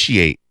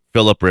appreciate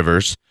Phillip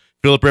Rivers.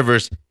 Phillip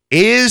Rivers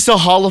is a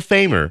Hall of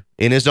Famer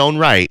in his own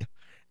right.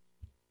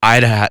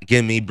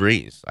 Give me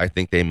Breeze. I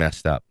think they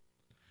messed up.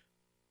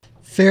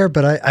 Fair,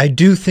 but I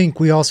do think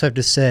we also have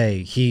to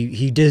say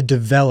he did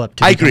develop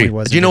to I become agree. he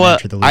was. Do you know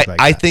what? I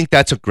that. think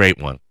that's a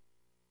great one.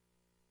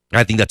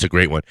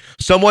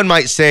 Someone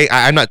might say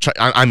I'm not.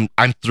 I'm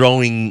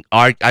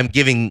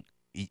giving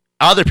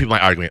other people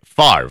my argument.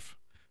 Favre.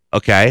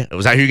 Okay,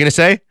 was that who you're gonna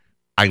say?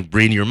 I'm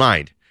reading your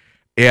mind.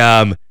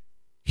 They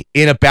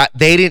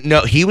didn't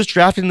know he was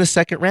drafted in the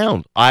second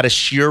round out of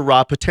sheer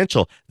raw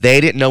potential.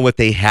 They didn't know what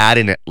they had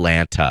in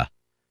Atlanta,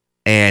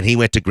 and he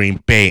went to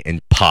Green Bay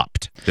and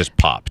just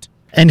popped.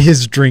 And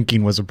his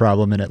drinking was a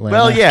problem in Atlanta.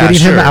 Well, yeah,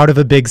 getting him out of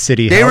a big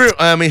city.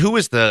 Who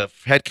was the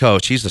head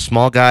coach? He's the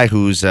small guy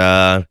who's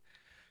Jerry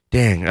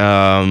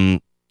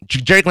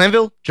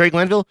Glanville.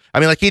 I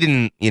mean, he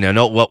didn't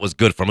know what was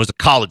good for him. It was a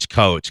college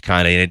coach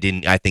kind of, and it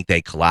didn't. I think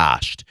they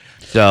clashed.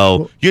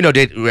 So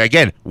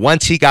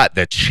once he got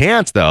the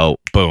chance, though,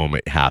 boom,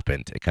 it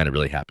happened. It kind of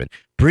really happened.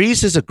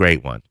 Breeze is a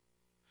great one.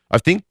 I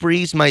think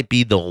Breeze might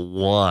be the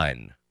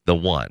one.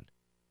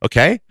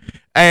 Okay,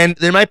 and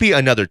there might be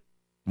another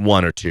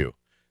one or two.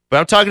 But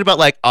I'm talking about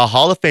a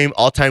Hall of Fame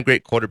all-time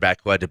great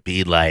quarterback who had to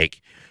be really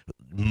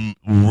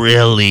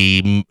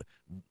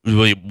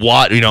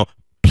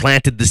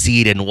planted the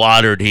seed and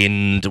watered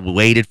and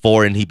waited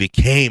for, and he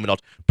became.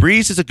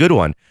 Breeze is a good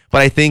one,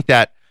 but I think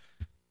that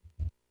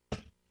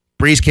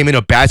Breeze came into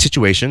a bad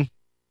situation,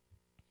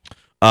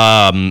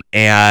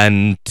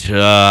 and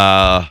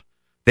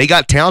they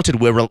got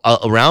talented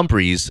around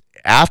Breeze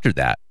after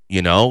that.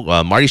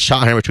 Marty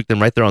Schottenheimer took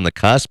them right there on the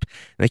cusp.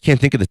 And I can't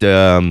think of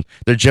their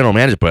general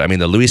manager, but I mean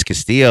the Luis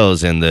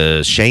Castillos and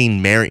the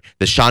Sean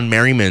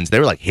Merrimans. They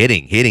were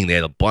hitting.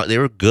 They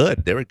were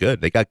good.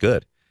 They got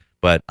good.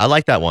 But I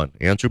like that one.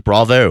 Andrew,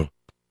 bravo.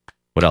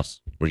 What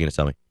else were you gonna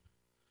tell me?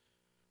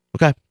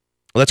 Okay,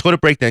 well, let's go to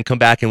break then. Come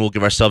back and we'll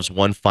give ourselves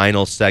one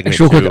final segment.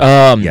 Real quick.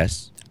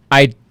 Yes.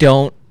 I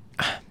don't.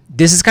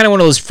 This is kind of one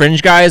of those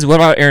fringe guys. What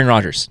about Aaron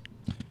Rodgers?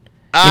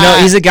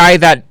 He's a guy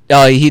that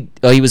he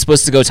was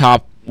supposed to go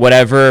top.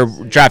 Whatever,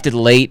 drafted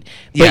late,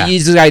 but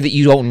he's a guy that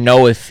you don't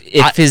know if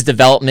his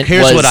development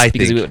was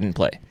because he wouldn't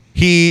play.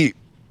 He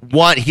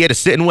had to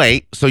sit and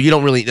wait, so you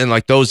don't really. And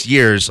those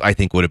years, I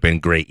think would have been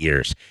great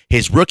years.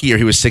 His rookie year,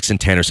 he was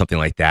 6-10 or something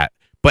like that.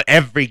 But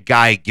every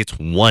guy gets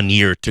 1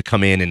 year to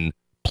come in and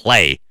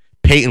play.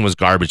 Peyton was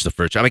garbage the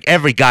first year.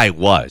 Every guy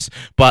was,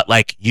 but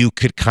you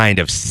could kind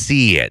of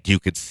see it. You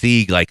could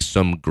see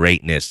some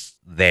greatness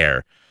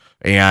there,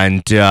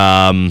 and.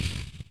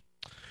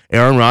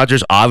 Aaron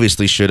Rodgers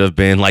obviously should have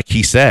been, like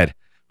he said.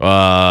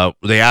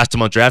 They asked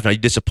him on draft, are you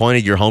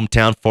disappointed your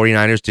hometown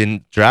 49ers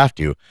didn't draft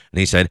you? And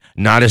he said,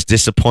 not as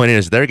disappointed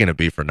as they're going to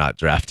be for not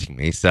drafting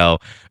me. So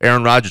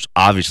Aaron Rodgers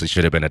obviously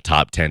should have been a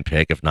top 10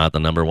 pick, if not the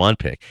number 1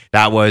 pick.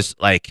 That was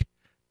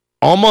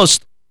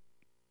almost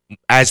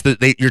as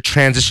you're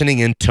transitioning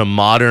into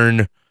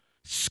modern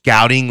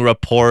scouting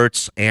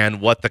reports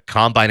and what the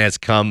combine has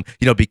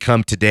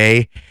become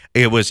today.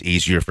 It was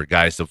easier for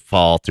guys to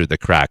fall through the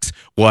cracks.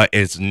 What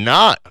is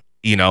not,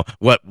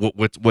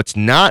 what's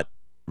not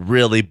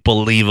really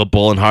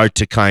believable and hard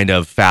to kind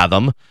of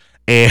fathom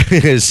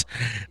is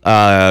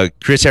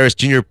Chris Harris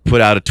Jr.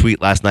 put out a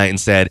tweet last night and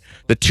said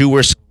the 2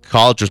 worst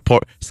college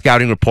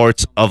scouting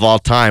reports of all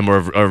time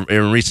or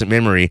in recent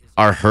memory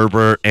are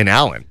Herbert and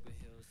Allen.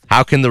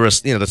 How can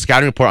the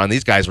scouting report on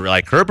these guys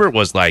were Herbert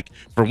was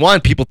for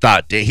one, people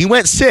thought he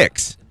went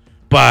 6.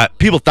 But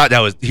people thought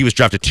he was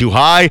drafted too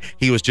high.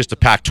 He was just a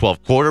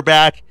Pac-12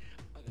 quarterback.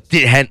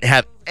 Didn't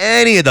have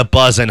any of the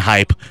buzz and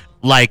hype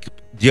like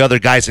the other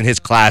guys in his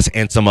class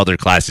and some other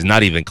classes,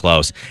 not even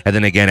close. And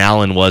then again,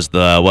 Allen was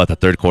the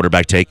third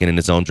quarterback taken in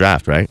his own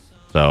draft, right?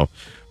 So,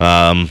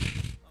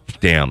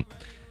 damn,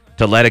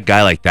 to let a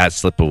guy like that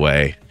slip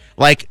away.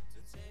 Like,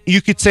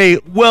 you could say,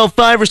 well,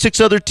 5 or 6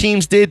 other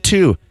teams did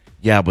too.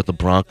 Yeah, but the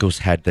Broncos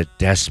had the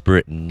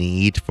desperate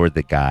need for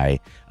the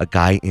guy, a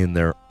guy in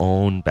their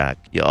own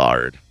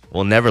backyard.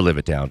 We'll never live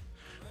it down.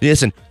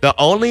 Listen, the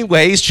only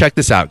ways, check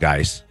this out,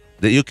 guys,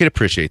 that you could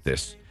appreciate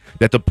this,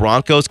 that the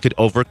Broncos could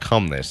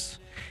overcome this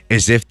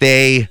is if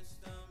they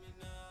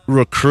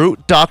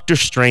recruit Dr.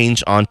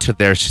 Strange onto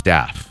their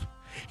staff.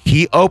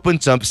 He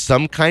opens up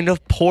some kind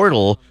of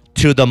portal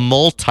to the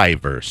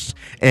multiverse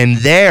and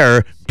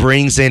there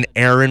brings in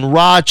Aaron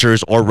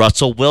Rodgers or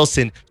Russell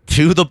Wilson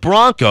to the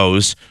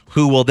Broncos,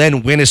 who will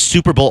then win a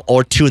Super Bowl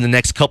or 2 in the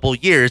next couple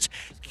years,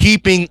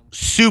 keeping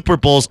Super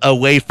Bowls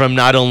away from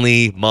not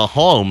only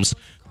Mahomes,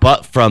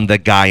 but from the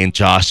guy in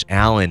Josh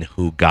Allen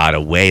who got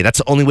away. That's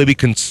the only way we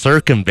can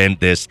circumvent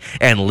this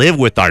and live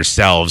with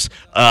ourselves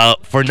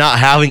for not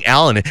having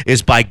Allen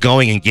is by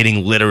going and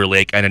getting literally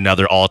like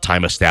another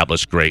all-time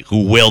established great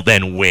who will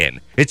then win.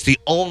 It's the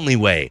only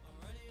way.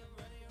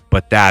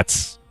 But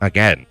that's,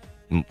 again,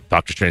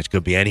 Doctor Strange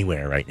could be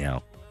anywhere right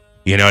now.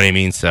 You know what I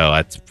mean? So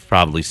that's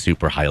probably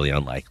super highly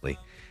unlikely.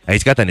 And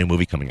he's got that new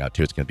movie coming out,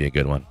 too. It's going to be a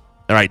good one.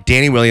 All right,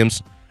 Danny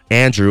Williams,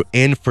 Andrew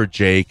in for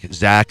Jake,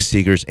 Zack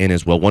Segars in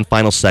as well. One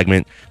final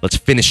segment. Let's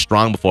finish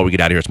strong before we get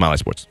out of here at Smiley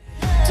Sports.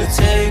 To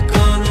take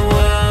on the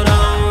world,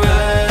 I'm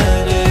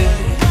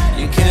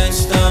ready. You can't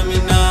stop me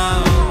now.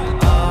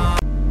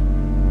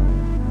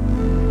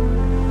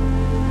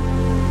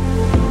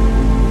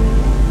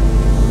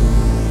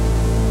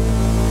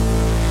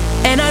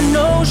 And I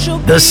know she'll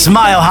The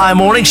Smile High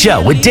Morning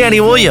Show with Danny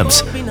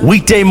Williams.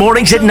 Weekday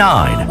mornings at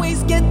 9.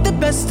 always get the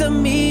best of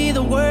me,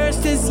 the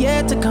worst is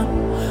yet to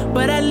come.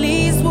 But at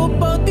least we'll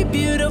both be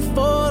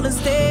beautiful and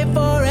stay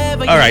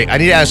forever. All right, I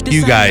need to ask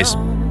you guys.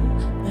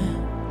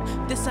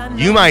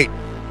 You might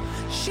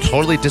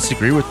totally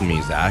disagree with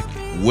me, Zach.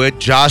 Would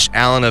Josh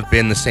Allen have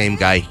been the same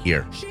guy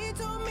here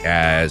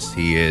as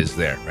he is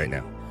there right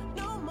now?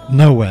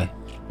 No way.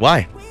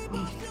 Why?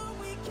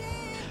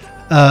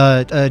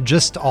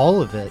 Just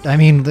all of it. I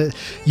mean,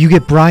 you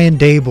get Brian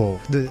Dable,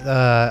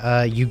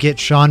 you get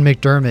Sean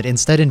McDermott.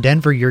 Instead, in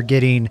Denver, you're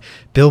getting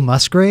Bill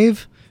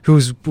Musgrave, who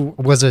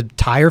was a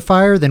tire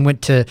fire, then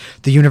went to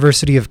the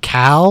University of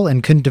Cal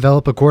and couldn't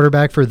develop a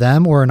quarterback for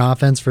them or an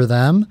offense for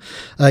them.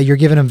 You're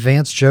giving him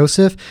Vance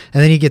Joseph,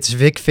 and then he gets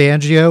Vic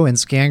Fangio and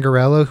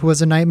Scangarello, who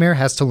was a nightmare,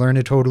 has to learn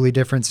a totally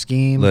different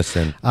scheme.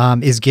 Listen.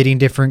 Is getting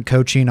different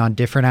coaching on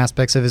different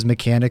aspects of his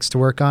mechanics to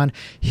work on.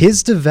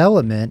 His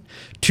development,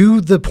 to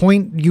the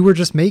point you were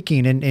just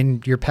making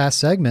in your past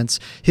segments,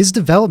 his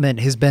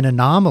development has been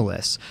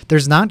anomalous.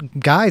 There's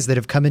not guys that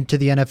have come into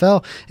the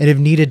NFL and have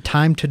needed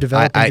time to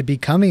develop into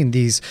becoming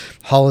these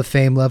Hall of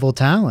Fame level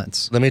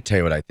talents. Let me tell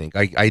you what I think.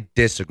 I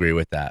disagree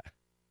with that.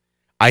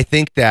 I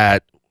think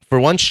that, for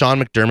one,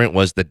 Sean McDermott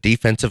was the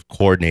defensive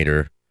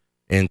coordinator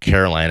in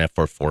Carolina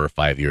for 4 or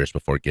 5 years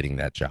before getting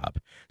that job.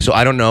 So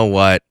I don't know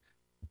what,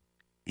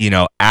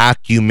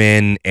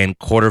 acumen and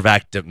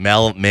quarterback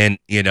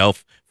development,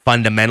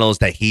 fundamentals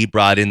that he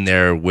brought in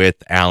there with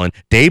Allen.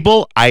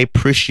 Dable, I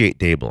appreciate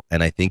Dable,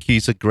 and I think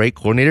he's a great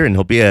coordinator, and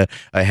he'll be a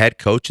head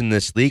coach in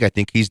this league. I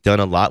think he's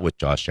done a lot with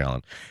Josh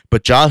Allen.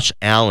 But Josh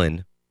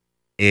Allen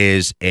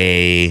is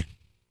a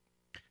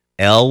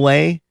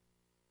Elway,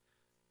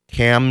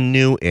 Cam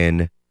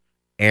Newton,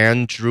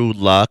 Andrew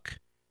Luck,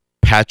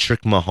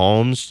 Patrick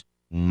Mahomes,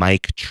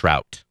 Mike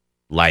Trout.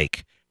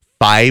 Like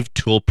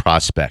 5-tool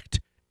prospect.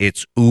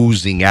 It's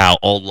oozing out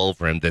all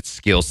over him, that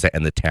skill set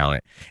and the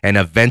talent. And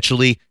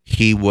eventually,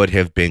 he would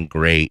have been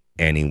great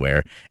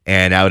anywhere.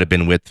 And I would have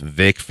been with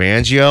Vic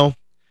Fangio.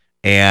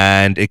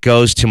 And it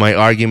goes to my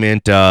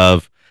argument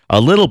of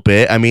a little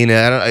bit. I mean,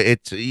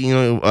 if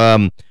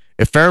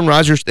Aaron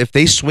Rodgers, if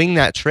they swing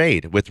that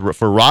trade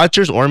for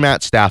Rodgers or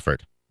Matt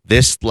Stafford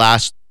this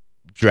last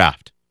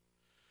draft,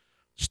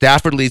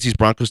 Stafford leads these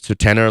Broncos to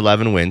 10 or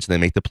 11 wins, and they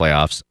make the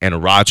playoffs,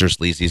 and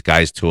Rodgers leads these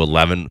guys to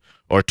 11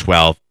 or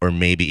 12 or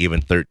maybe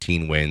even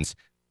 13 wins.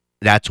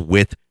 That's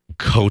with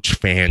Coach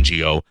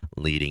Fangio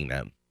leading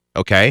them.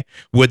 Okay?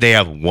 Would they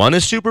have won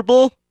a Super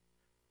Bowl?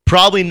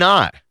 Probably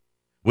not.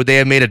 Would they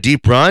have made a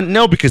deep run?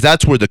 No, because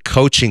that's where the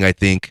coaching, I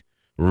think,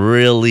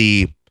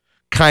 really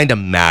kind of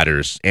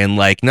matters. And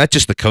not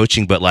just the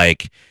coaching, but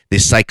the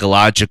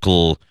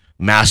psychological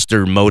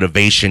master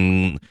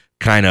motivation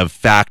kind of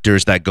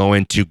factors that go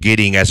into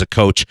getting, as a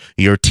coach,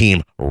 your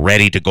team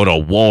ready to go to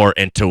war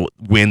and to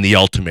win the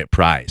ultimate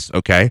prize.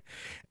 Okay.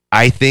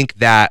 I think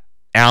that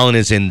Allen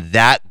is in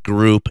that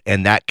group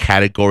and that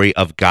category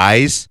of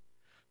guys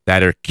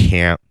that are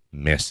can't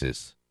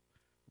misses.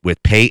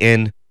 With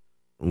Peyton,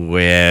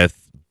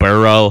 with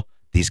Burrow,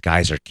 these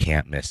guys are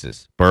can't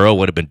misses. Burrow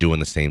would have been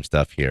doing the same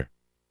stuff here.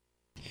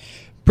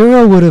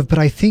 Burrow would have, but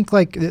I think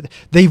like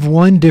they've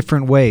won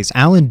different ways.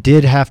 Allen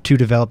did have to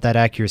develop that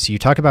accuracy. You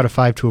talk about a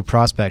 5-tool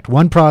prospect.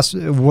 One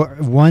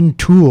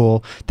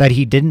tool that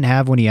he didn't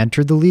have when he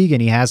entered the league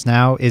and he has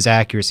now is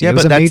accuracy. It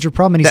was a major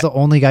problem, and he's the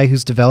only guy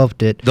who's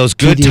developed it. Those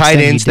good tight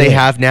ends they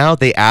have now,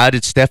 they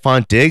added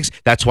Stephon Diggs.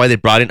 That's why they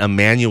brought in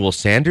Emmanuel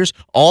Sanders.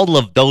 All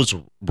of those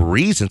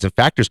reasons and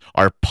factors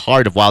are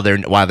part of why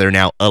they're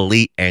now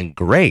elite and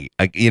great.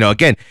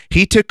 Again,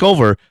 he took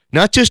over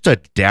not just a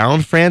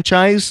down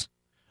franchise,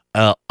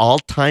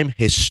 all-time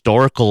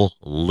historical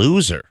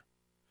loser.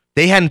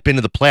 They hadn't been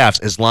to the playoffs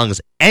as long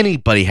as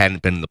anybody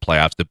hadn't been in the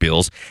playoffs, the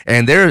Bills,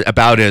 and they're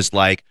about as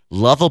like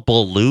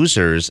lovable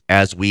losers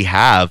as we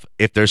have,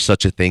 if there's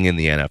such a thing in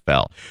the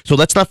NFL. So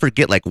let's not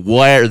forget like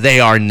where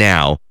they are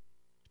now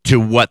to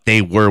what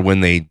they were when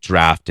they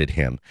drafted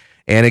him.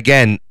 And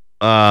again,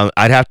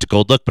 I'd have to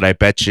go look, but I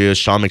bet you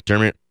Sean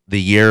McDermott,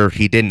 the year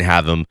he didn't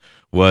have him,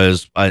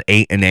 was an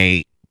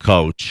 8-8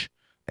 coach,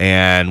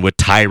 and with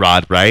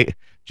Tyrod, right?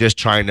 Just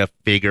trying to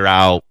figure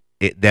out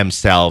it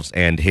themselves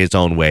and his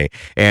own way.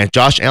 And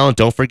Josh Allen,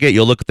 don't forget,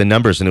 you'll look at the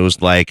numbers, and it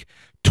was like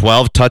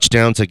 12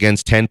 touchdowns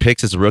against 10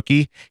 picks as a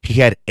rookie. He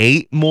had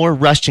 8 more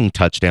rushing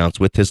touchdowns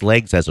with his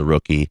legs as a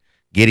rookie,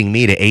 getting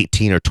me to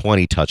 18 or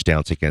 20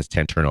 touchdowns against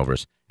 10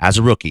 turnovers as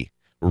a rookie.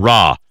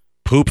 Raw,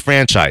 poop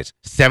franchise,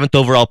 7th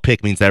overall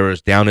pick means they were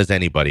as down as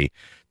anybody.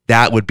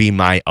 That would be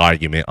my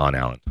argument on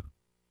Allen.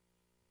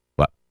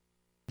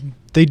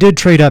 They did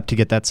trade up to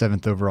get that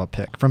 7th overall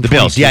pick from the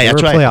Bills. Yeah,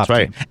 that's right. That's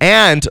right. Team.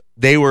 And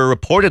they were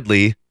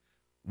reportedly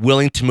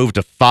willing to move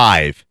to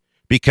 5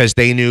 because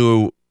they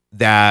knew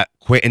that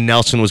Quentin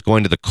Nelson was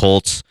going to the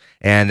Colts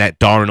and that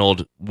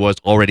Darnold was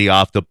already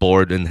off the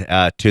board and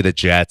to the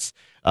Jets.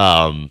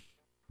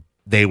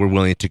 They were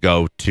willing to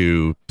go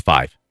to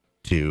 5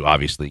 to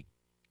obviously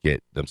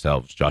get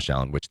themselves Josh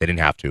Allen, which they didn't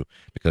have to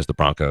because the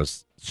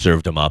Broncos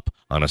served him up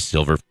on a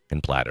silver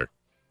and platter.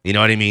 You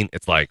know what I mean?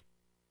 It's like,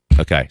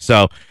 okay,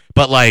 so,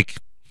 but like,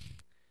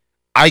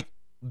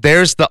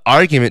 there's the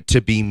argument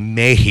to be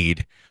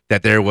made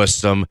that there was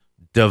some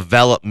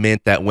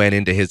development that went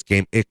into his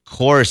game. Of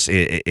course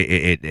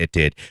it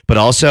did, but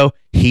also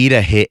he'd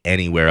have hit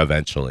anywhere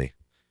eventually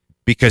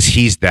because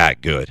he's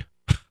that good.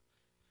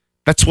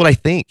 That's what I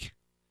think.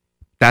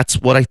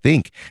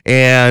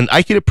 And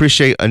I can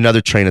appreciate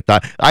another train of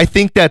thought. I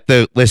think that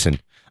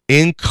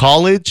in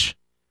college,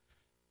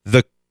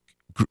 the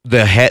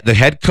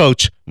head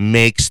coach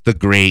makes the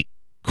great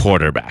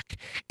quarterback.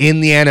 In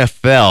the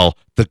NFL,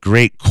 the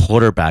great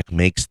quarterback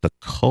makes the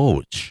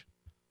coach.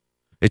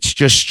 It's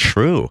just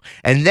true.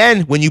 And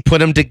then when you put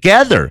them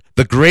together,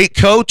 the great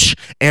coach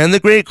and the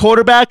great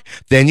quarterback,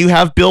 then you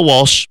have Bill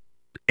Walsh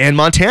and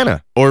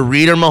Montana, or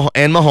Reed and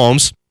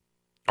Mahomes,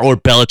 or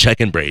Belichick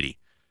and Brady.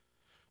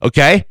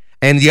 Okay?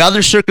 And the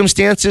other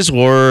circumstances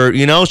were,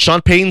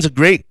 Sean Payton's a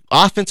great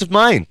offensive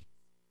mind.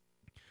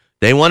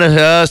 They won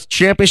a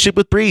championship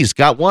with Breeze,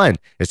 got one.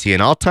 Is he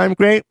an all-time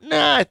great?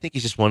 Nah, I think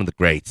he's just one of the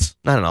greats.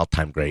 Not an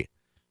all-time great.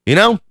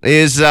 I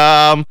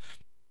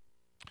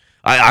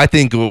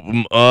think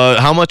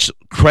how much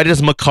credit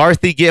does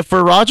McCarthy get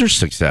for Rodgers'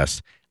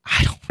 success?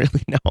 I don't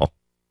really know.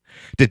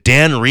 Did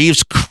Dan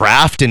Reeves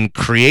craft and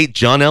create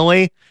John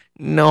Elway?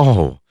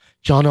 No.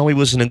 John Elway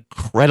was an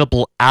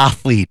incredible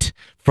athlete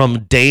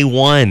from day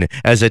one,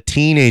 as a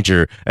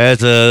teenager,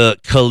 as a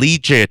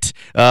collegiate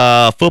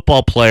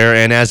football player,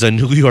 and as a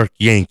New York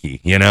Yankee,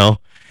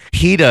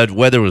 He'd have,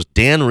 whether it was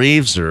Dan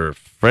Reeves or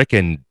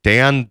frickin'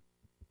 Dan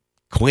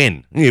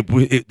Quinn,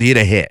 he'd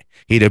have hit.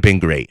 He'd have been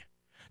great.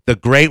 The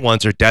great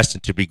ones are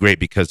destined to be great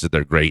because of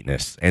their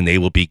greatness, and they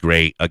will be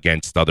great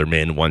against other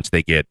men once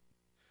they get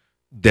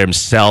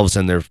themselves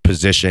and their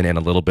position and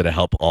a little bit of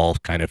help all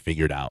kind of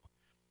figured out.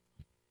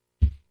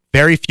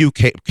 Very few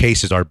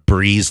cases are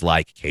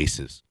Breeze-like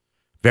cases.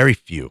 Very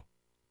few.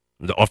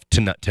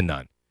 To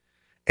none.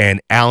 And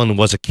Allen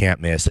was a can't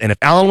miss. And if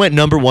Allen went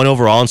number 1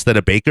 overall instead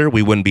of Baker,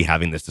 we wouldn't be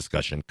having this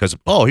discussion. Because,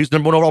 he's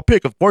number 1 overall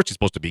pick. Of course he's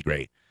supposed to be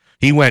great.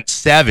 He went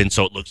 7,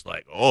 so it looks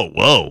like,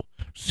 whoa.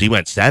 So he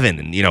went 7,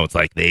 and, it's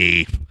like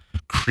they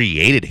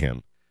created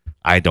him.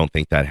 I don't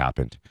think that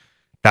happened.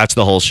 That's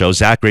the whole show.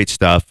 Zach, great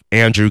stuff.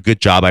 Andrew, good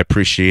job. I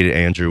appreciate it,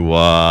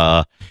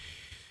 Andrew.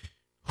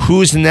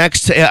 Who's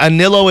next?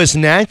 Anilo is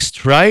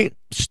next, right?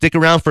 Stick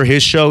around for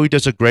his show. He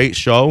does a great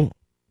show.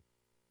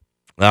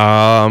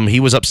 He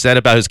was upset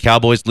about his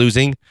Cowboys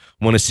losing.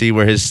 Want to see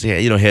where his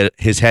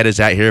head is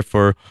at here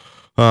for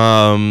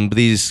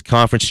these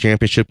conference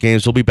championship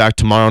games. We'll be back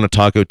tomorrow on a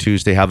Taco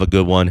Tuesday. Have a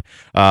good one.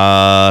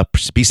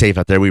 Be safe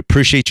out there. We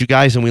appreciate you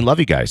guys, and we love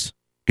you guys.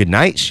 Good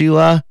night,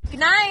 Sheila. Good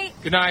night.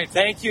 Good night.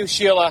 Thank you,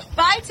 Sheila.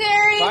 Bye,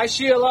 Terry. Bye,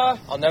 Sheila.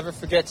 I'll never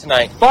forget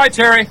tonight. Bye,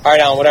 Terry. All right,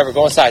 Alan, whatever.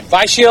 Go inside.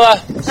 Bye, Sheila.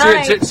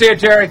 See you,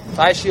 Terry.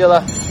 Bye,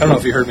 Sheila. I don't know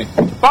if you heard me.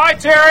 Bye,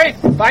 Terry.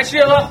 Bye,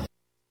 Sheila.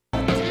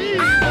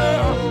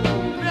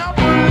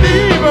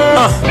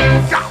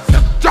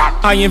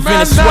 I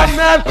invented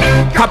sweat.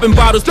 Popping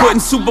bottles, putting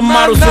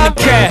supermodels in a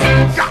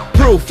cab.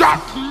 Proof.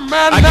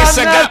 I guess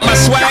I got my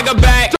swagger back.